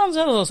 turn on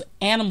some of those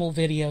animal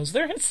videos.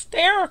 They're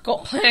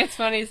hysterical. It's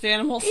Funniest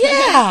Animals.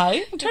 Yeah,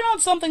 you can turn on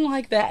something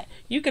like that.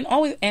 You can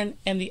always... and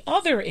the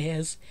other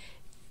is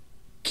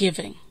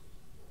giving.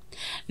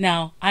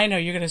 Now, I know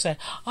you're going to say,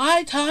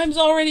 time's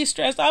already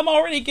stressed. I'm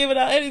already giving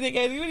out anything.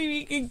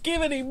 You can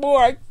give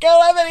anymore. I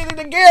don't have anything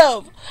to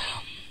give.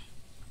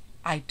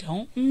 I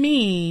don't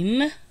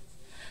mean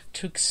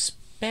to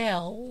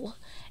expel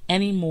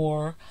any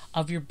more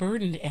of your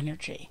burdened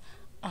energy.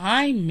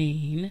 I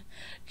mean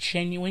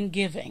genuine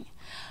giving.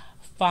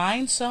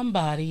 Find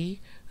somebody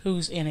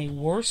who's in a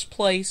worse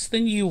place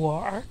than you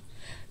are.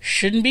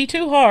 Shouldn't be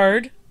too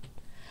hard.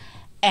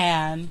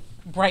 And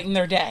brighten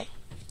their day.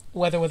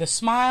 Whether with a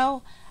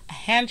smile, a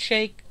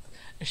handshake,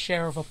 a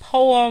share of a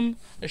poem,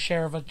 a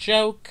share of a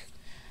joke,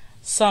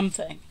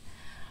 something.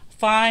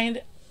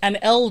 Find an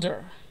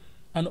elder,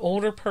 an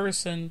older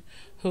person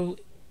who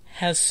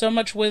has so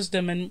much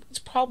wisdom and is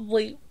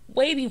probably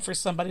waiting for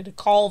somebody to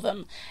call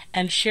them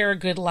and share a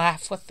good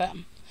laugh with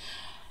them.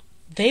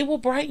 They will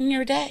brighten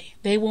your day.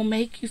 They will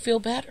make you feel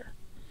better.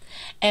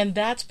 And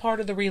that's part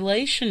of the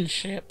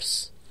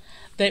relationships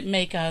that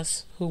make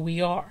us who we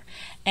are.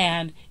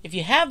 And if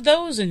you have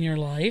those in your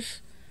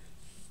life,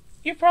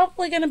 you're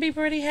probably going to be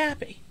pretty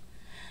happy.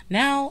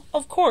 Now,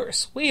 of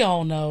course, we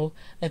all know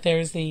that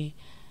there's the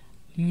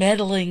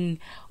meddling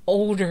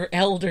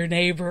elder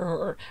neighbor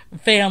or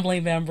family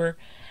member,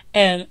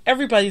 and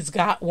everybody's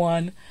got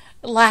one.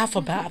 Laugh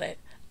about it.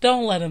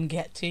 Don't let them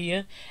get to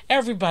you.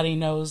 Everybody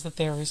knows that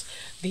there's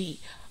the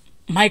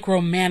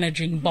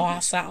micromanaging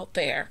boss out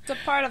there. It's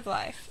a part of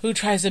life. Who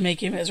tries to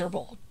make you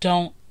miserable.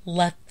 Don't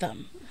let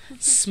them.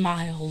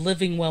 Smile.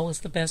 Living well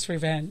is the best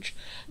revenge.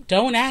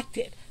 Don't act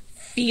it.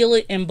 Feel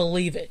it and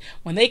believe it.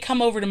 When they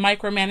come over to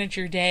micromanage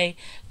your day,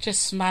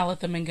 just smile at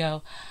them and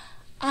go,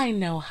 I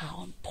know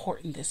how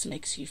important this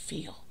makes you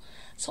feel,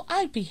 so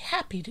I'd be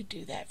happy to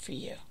do that for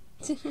you.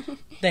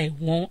 They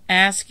won't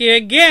ask you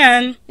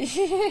again.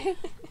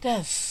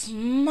 Just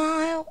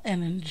smile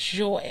and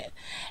enjoy it.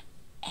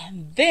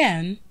 And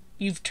then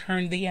you've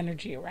turned the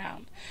energy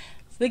around.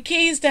 The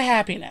keys to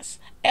happiness.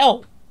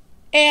 Oh,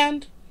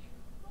 and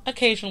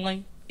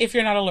occasionally, if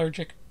you're not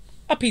allergic,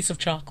 a piece of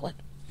chocolate.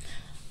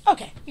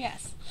 Okay.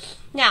 Yes.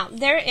 Now,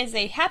 there is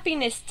a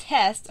happiness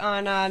test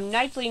on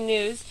nightly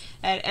news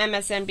at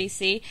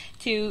MSNBC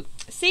to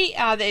see,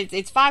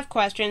 it's 5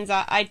 questions.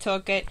 I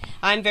took it.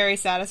 I'm very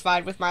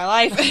satisfied with my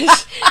life.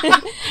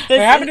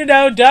 We're happy to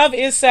know Dove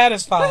is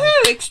satisfied.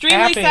 Woohoo!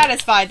 Extremely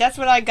satisfied. That's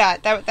what I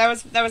got.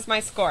 That was my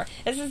score.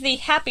 This is the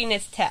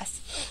happiness test.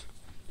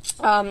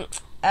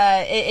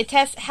 It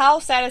tests how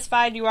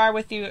satisfied you are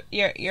with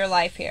your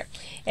life here.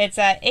 It's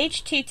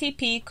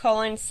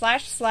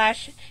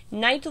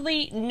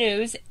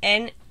http://nightlynews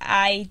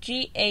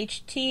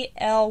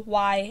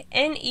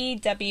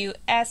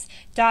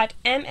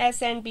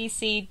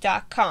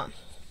NIGHTLYNEWS.msnbc.com.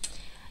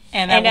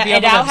 And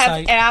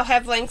I'll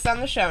have links on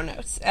the show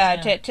notes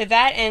to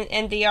that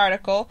and the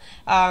article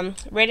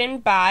written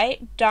by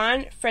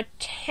Don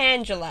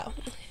Fratangelo.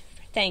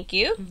 Thank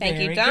you, Don.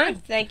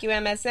 Good. Thank you,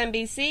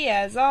 MSNBC,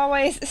 as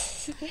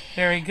always.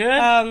 Very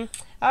good.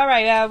 All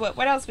right.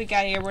 What else we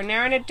got here? We're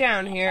narrowing it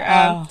down here.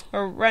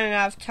 We're running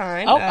out of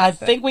time. I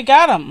think we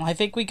got them. I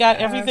think we got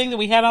everything that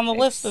we had on the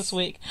list this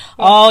week.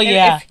 Well,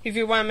 yeah. If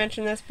you want to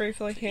mention this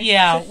briefly here.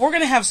 Yeah, we're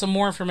going to have some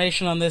more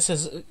information on this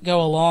as we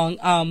go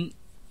along.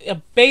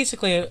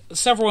 Basically,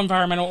 several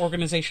environmental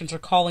organizations are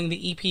calling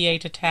the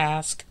EPA to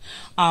task.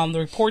 The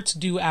report's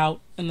due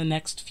out in the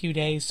next few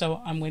days,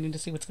 so I'm waiting to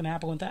see what's going to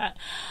happen with that.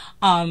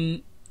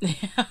 On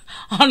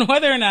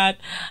whether or not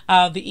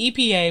the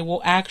EPA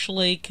will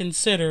actually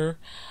consider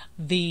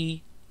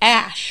the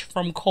ash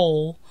from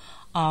coal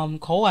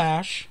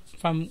ash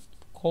from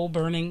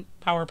coal-burning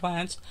power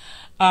plants,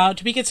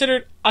 to be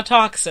considered a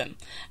toxin.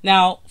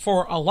 Now,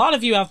 for a lot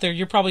of you out there,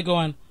 you're probably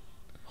going,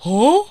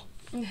 huh?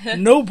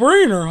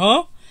 No-brainer,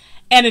 huh?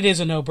 And it is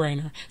a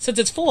no-brainer, since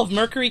it's full of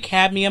mercury,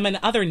 cadmium, and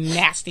other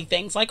nasty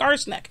things like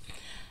arsenic.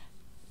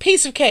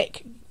 Piece of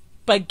cake.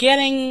 But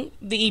getting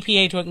the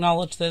EPA to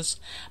acknowledge this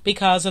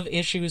because of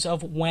issues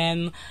of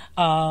when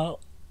allowing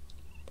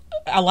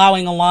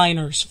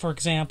aligners, for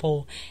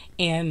example,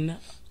 in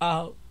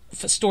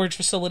storage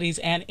facilities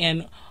and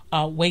in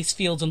waste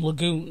fields and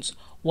lagoons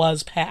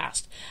was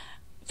passed.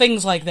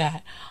 Things like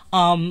that.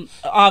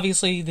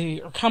 Obviously,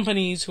 the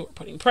companies who are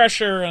putting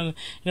pressure and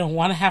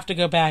want to have to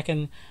go back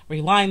and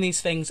realign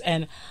these things.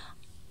 And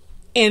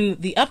in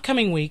the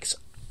upcoming weeks,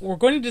 we're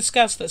going to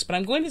discuss this, but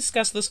I'm going to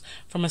discuss this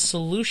from a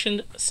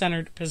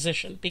solution-centered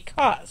position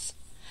because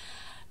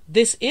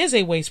this is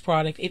a waste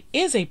product. It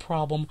is a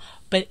problem,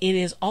 but it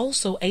is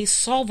also a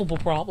solvable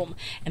problem.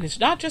 And it's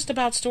not just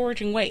about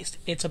storage and waste.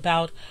 It's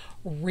about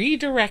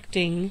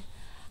redirecting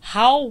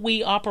how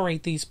we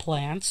operate these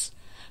plants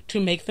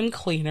to make them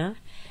cleaner.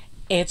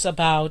 It's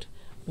about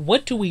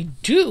what do we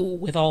do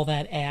with all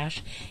that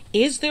ash?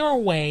 Is there a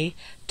way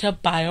to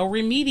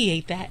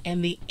bioremediate that?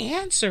 And the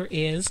answer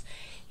is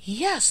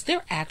yes,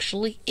 there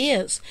actually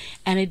is.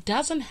 And it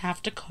doesn't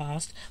have to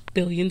cost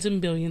billions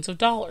and billions of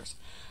dollars.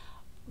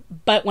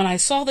 But when I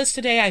saw this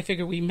today, I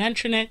figured we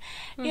mention it.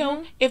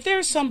 Mm-hmm. If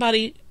there's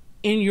somebody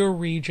in your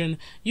region,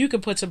 you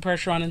could put some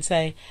pressure on and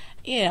say,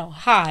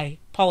 hi,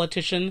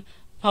 politician,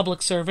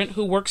 public servant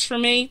who works for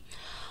me,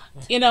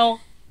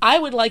 I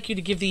would like you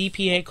to give the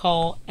EPA a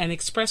call and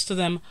express to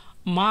them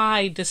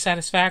my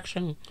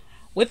dissatisfaction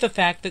with the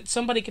fact that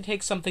somebody could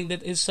take something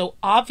that is so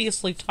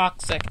obviously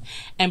toxic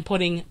and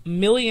putting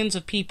millions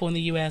of people in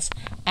the U.S.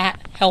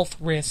 at health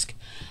risk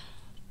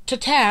to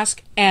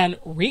task and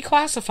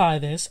reclassify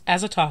this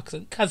as a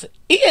toxin, because it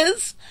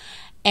is,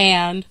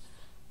 and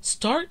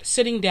start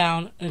sitting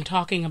down and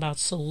talking about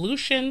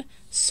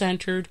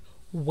solution-centered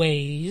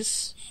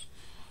ways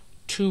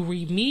to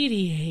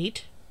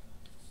remediate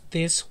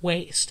this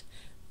waste.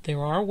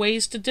 There are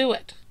ways to do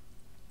it,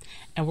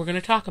 and we're going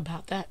to talk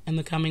about that in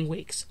the coming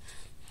weeks.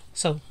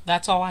 So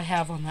that's all I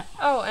have on that.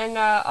 Oh, and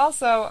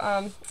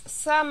also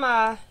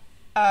some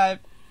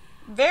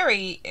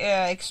very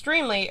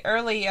extremely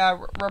early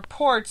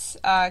reports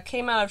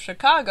came out of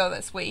Chicago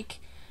this week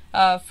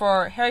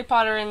for Harry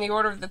Potter and the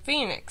Order of the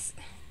Phoenix.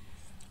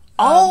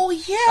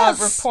 Yes!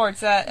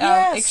 Reports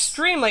yes.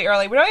 Extremely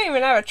early. We don't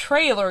even have a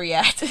trailer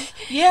yet.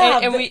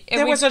 Yeah,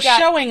 there was a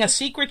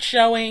secret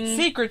showing.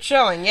 Secret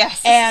showing, yes.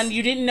 And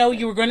you didn't know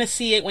you were going to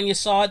see it when you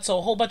saw it, so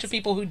a whole bunch of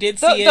people who did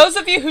see it. Those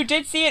of you who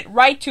did see it,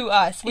 write to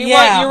us. We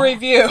want your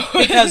review.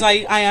 Because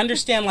I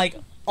understand,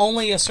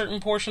 only a certain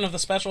portion of the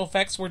special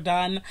effects were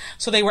done,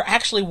 so they were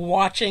actually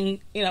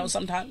watching,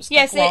 sometimes.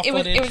 Yes, raw it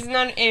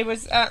footage.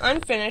 was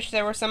unfinished.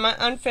 There were some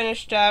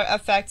unfinished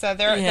effects.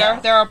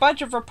 There are a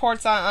bunch of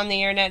reports on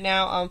the internet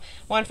now.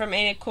 One from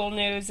Ain't It Cool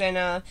News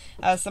and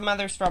some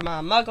others from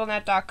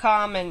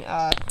MuggleNet.com and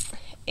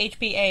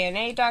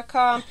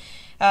HPANA.com.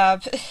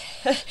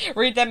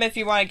 Read them if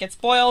you want to get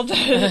spoiled.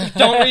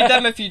 Don't read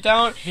them if you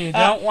don't. You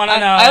don't want to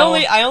know.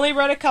 I only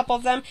read a couple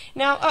of them.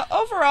 Now,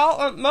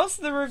 overall, most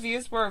of the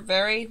reviews were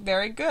very,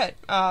 very good.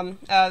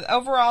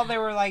 Overall, they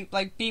were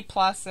like B+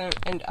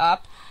 and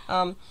up.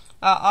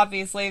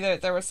 Obviously,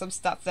 there was some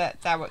stuff that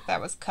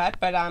was cut,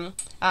 but I'm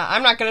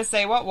not going to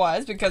say what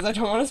was because I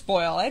don't want to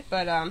spoil it.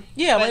 But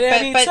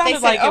it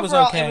sounded like it was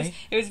okay.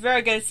 It was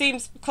very good. It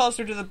seems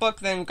closer to the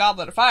book than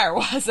Goblet of Fire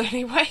was,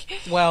 anyway.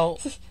 Well.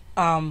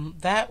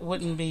 That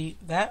wouldn't be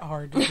that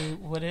hard to do,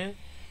 would it?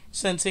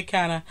 Since it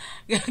kind of...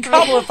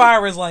 Goblet of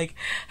Fire was like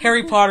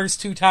Harry Potter's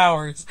Two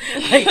Towers.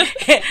 Like,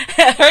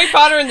 Harry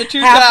Potter and the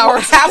Two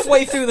Towers.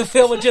 Halfway through the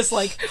film, it just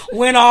like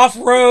went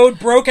off-road,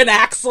 broke an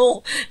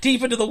axle,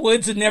 deep into the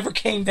woods, and never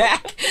came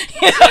back.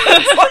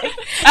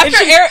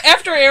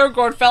 After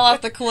Aragorn fell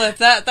off the cliff,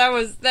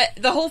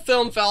 the whole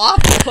film fell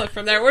off the cliff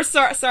from there. We're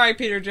sorry,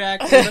 Peter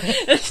Jackson.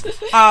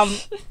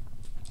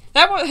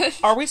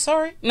 Are we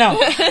sorry? No.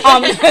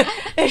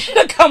 It should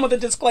have come with a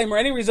disclaimer.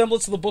 Any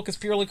resemblance to the book is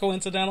purely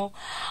coincidental.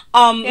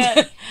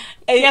 Yes,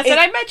 and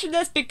I mentioned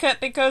this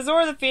because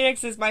Zora the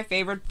Phoenix is my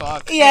favorite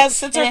book.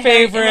 Yes, it's our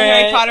favorite. In the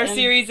Harry Potter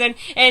series, and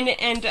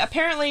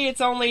apparently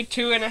it's only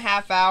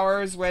 2.5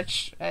 hours,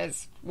 which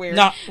is weird.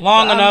 Not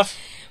long enough.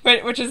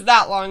 Which is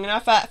not long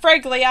enough.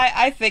 Frankly,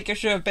 I think it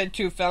should have been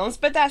 2 films,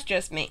 but that's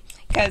just me.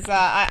 Because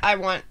I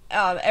want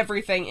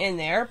everything in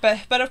there.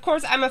 But of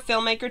course, I'm a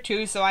filmmaker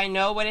too, so I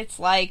know what it's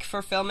like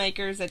for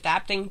filmmakers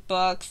adapting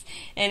books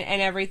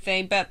and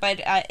everything. But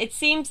it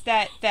seems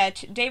that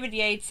David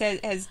Yates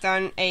has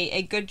done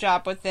a good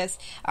job with this.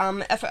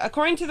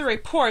 According to the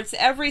reports,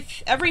 every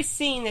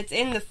scene that's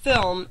in the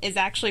film is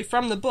actually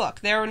from the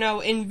book. There are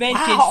no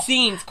invented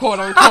scenes, quote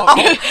unquote. Wow.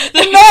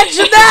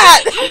 Imagine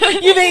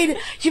that!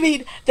 You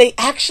mean they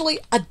actually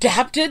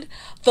adapted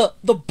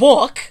the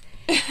book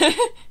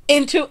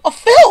into a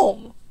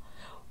film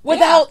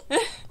without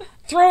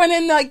throwing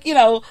in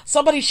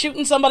somebody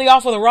shooting somebody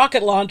off with a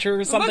rocket launcher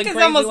or something crazy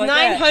like that. The book is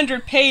almost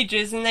 900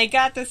 pages, and they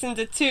got this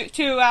into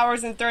 2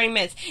 hours and 30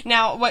 minutes.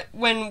 Now,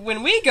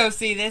 when we go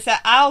see this,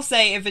 I'll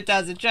say if it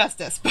does it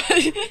justice.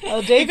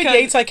 David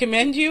Yates, I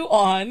commend you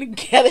on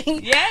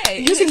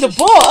using the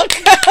book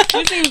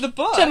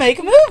to make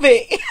a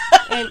movie.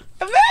 And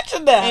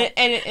imagine that,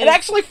 and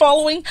actually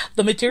following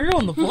the material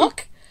in the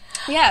book.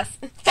 Yes.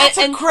 That's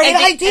a great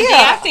idea. And the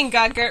acting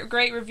got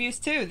great reviews,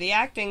 too. The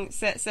acting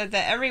said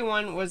that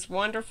everyone was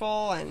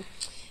wonderful,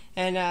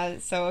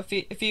 and so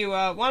if you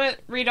want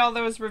to read all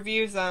those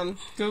reviews,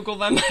 Google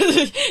them.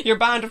 You're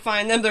bound to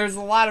find them. There's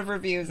a lot of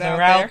reviews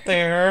out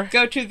there.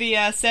 Go to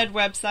the said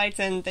websites,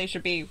 and they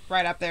should be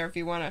right up there if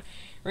you want to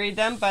read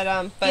them. But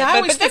I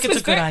always think it's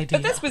a good idea.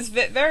 But this was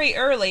very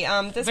early.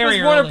 This very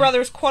was Warner early.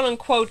 Brothers quote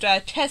unquote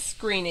test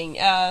screening,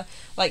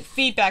 like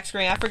feedback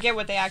screening. I forget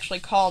what they actually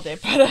called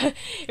it, but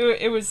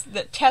it was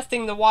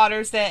testing the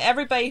waters. That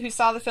everybody who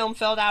saw the film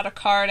filled out a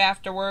card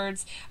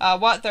afterwards,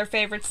 what their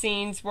favorite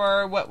scenes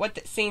were, what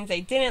the scenes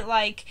they didn't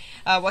like,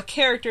 what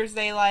characters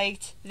they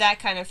liked, that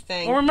kind of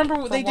thing. Well,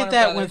 remember they did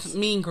that with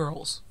Mean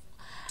Girls.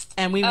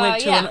 And we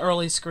went to an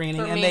early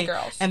screening,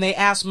 and they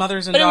asked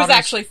mothers and daughters. But it was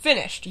actually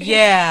finished.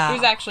 Yeah, it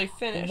was actually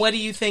finished. What do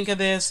you think of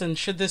this? And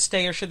should this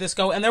stay or should this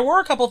go? And there were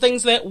a couple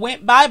things that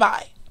went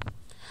bye.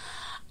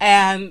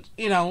 And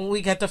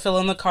we got to fill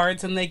in the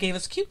cards, and they gave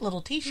us cute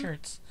little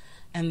T-shirts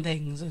and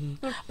things. And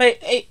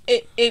but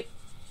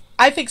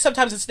I think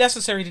sometimes it's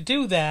necessary to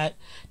do that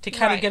to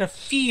kind of get a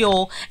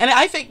feel. And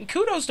I think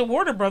kudos to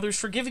Warner Brothers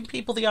for giving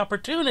people the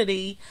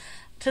opportunity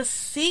to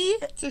see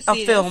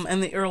a film in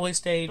the early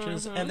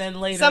stages, and then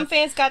later. Some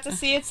fans got to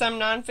see it, some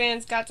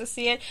non-fans got to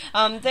see it.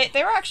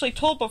 They were actually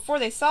told before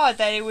they saw it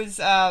that it was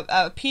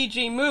a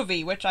PG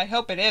movie, which I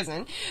hope it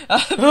isn't.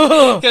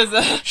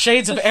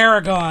 Shades of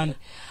Aragon,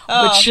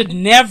 which should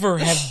never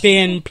have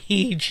been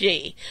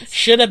PG.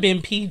 Should have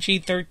been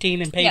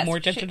PG-13 and paid more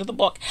attention to the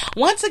book.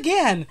 Once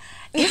again,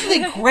 isn't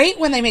it great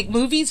when they make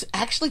movies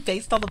actually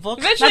based on the book?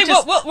 Eventually,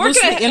 we're going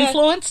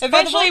to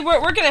Eventually, we're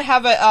going to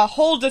have a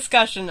whole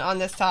discussion on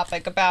this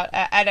topic about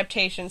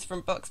adaptations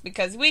from books,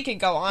 because we could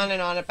go on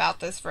and on about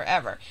this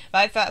forever.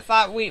 But I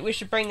thought we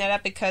should bring that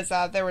up because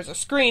there was a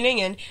screening,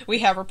 and we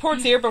have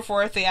reports here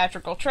before a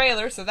theatrical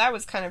trailer, so that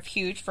was kind of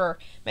huge for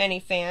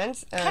many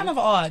fans. Kind of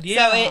odd,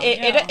 yeah. So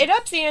it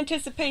ups the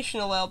anticipation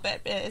a little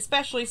bit,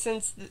 especially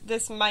since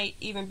this might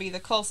even be the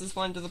closest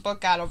one to the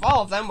book out of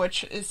all of them,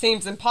 which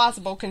seems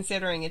impossible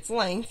considering its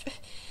length.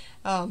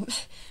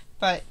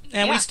 But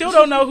we still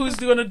don't know who's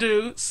going to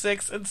do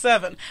 6 and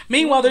 7.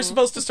 Meanwhile, they're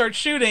supposed to start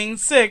shooting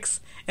 6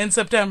 in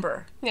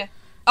September. Yeah.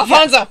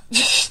 Alfonso!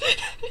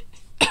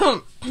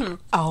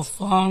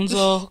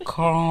 Alfonso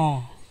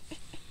Cuarón.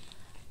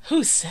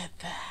 Who said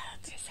that?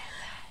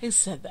 Who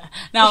said that?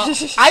 Now,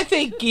 I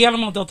think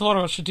Guillermo del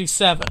Toro should do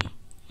 7.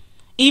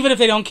 Even if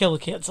they don't kill the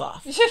kids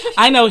off.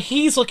 I know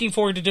he's looking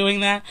forward to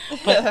doing that,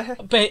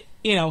 but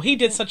you know, he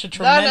did such a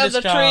tremendous job. None of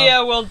the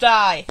trio will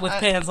die. With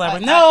Pan's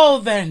Labyrinth. No,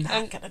 they're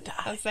not going to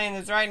die. I'm saying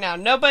this right now.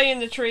 Nobody in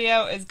the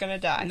trio is going to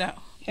die. No.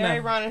 Harry,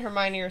 Ron, and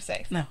Hermione are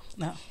safe. No.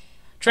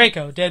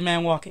 Draco, dead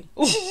man walking.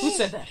 Ooh, who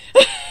said that?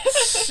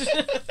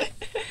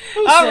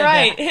 All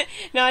right.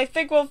 Now I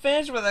think we'll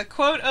finish with a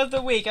quote of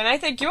the week, and I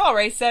think you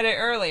already said it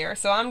earlier,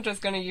 so I'm just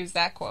going to use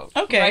that quote.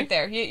 Okay. Right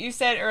there. You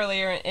said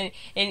earlier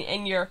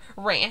in your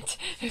rant,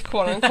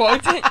 quote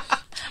unquote.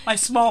 My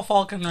small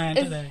Falcon rant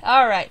today.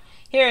 All right.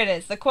 Here it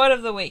is. The quote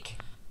of the week.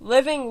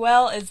 Living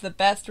well is the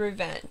best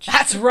revenge.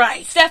 That's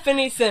right.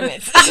 Stephanie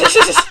Simmons.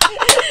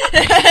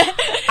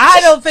 I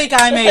don't think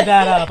I made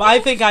that up. I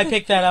think I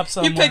picked that up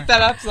somewhere. You picked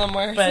that up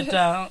somewhere. But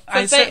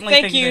I certainly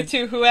thank you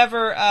to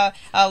whoever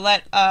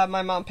let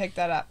my mom pick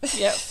that up.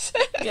 Yes.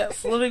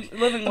 Living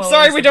well. I'm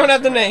sorry we don't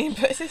have the name.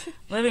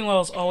 Living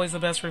well is always the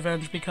best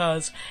revenge,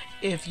 because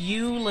if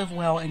you live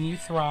well and you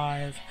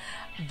thrive,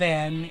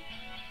 then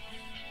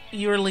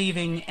you're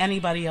leaving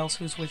anybody else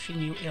who's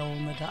wishing you ill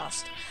in the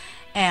dust.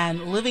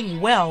 And living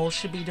well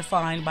should be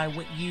defined by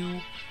what you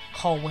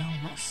call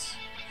wellness.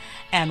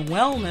 And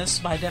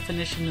wellness, by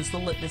definition, is the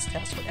litmus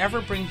test.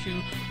 Whatever brings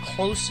you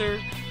closer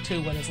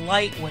to what is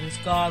light, what is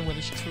God, what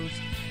is truth,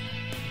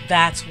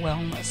 that's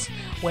wellness.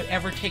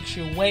 Whatever takes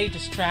you away,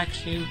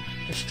 distracts you,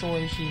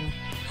 destroys you,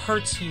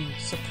 hurts you,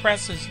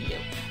 suppresses you,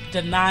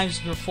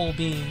 denies your full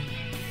being,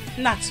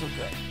 not so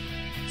good.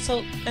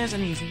 So there's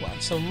an easy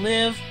one. So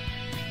live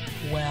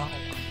well.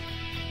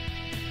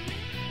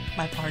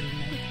 My party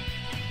name.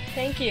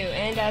 Thank you.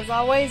 And as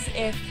always,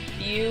 if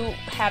you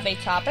have a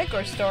topic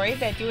or story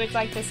that you would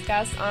like to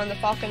discuss on the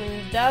Falcon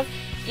and the Dove,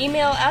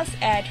 email us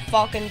at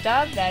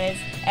falcondove, that is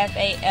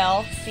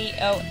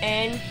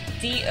FalconDove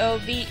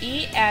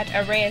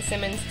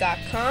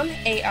 @arayasimmons.com,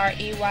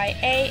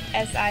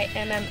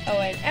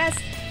 AREYASIMMONS,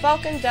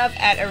 falcondove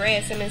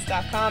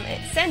 @arayasimmons.com,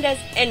 and send us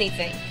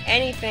anything.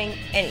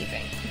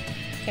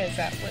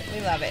 Because we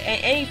love it.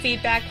 Any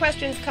feedback,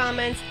 questions,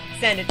 comments,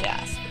 send it to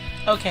us.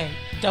 Okay,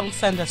 don't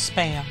send us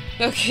spam.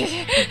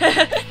 Okay.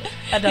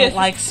 I don't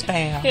like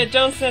spam. Yeah,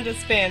 don't send us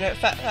spam.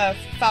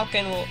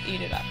 Falcon will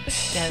eat it up.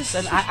 Yes,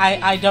 and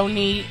I don't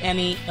need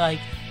any, like,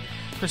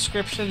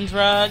 prescription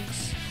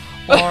drugs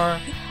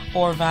or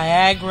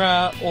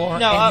Viagra or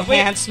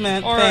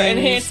enhancement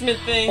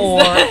things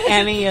or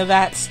any of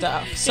that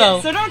stuff.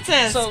 So don't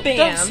send us spam.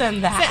 Don't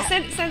send that.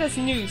 Send us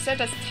news.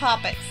 Send us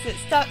topics.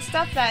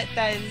 Stuff that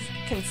is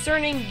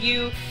concerning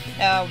you.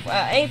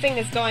 Anything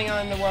that's going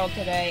on in the world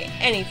today.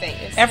 Anything.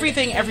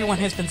 Everything everyone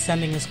has been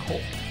sending is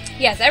cool.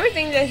 Yes,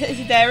 everything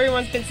that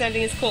everyone's been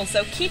sending is cool.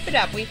 So keep it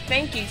up. We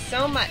thank you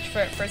so much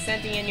for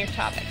sending in your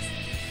topics.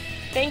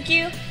 Thank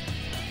you.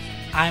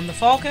 I'm the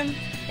Falcon.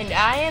 And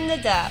I am the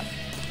Dove.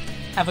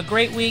 Have a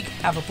great week.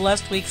 Have a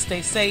blessed week.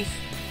 Stay safe.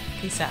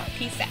 Peace out.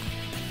 Peace out.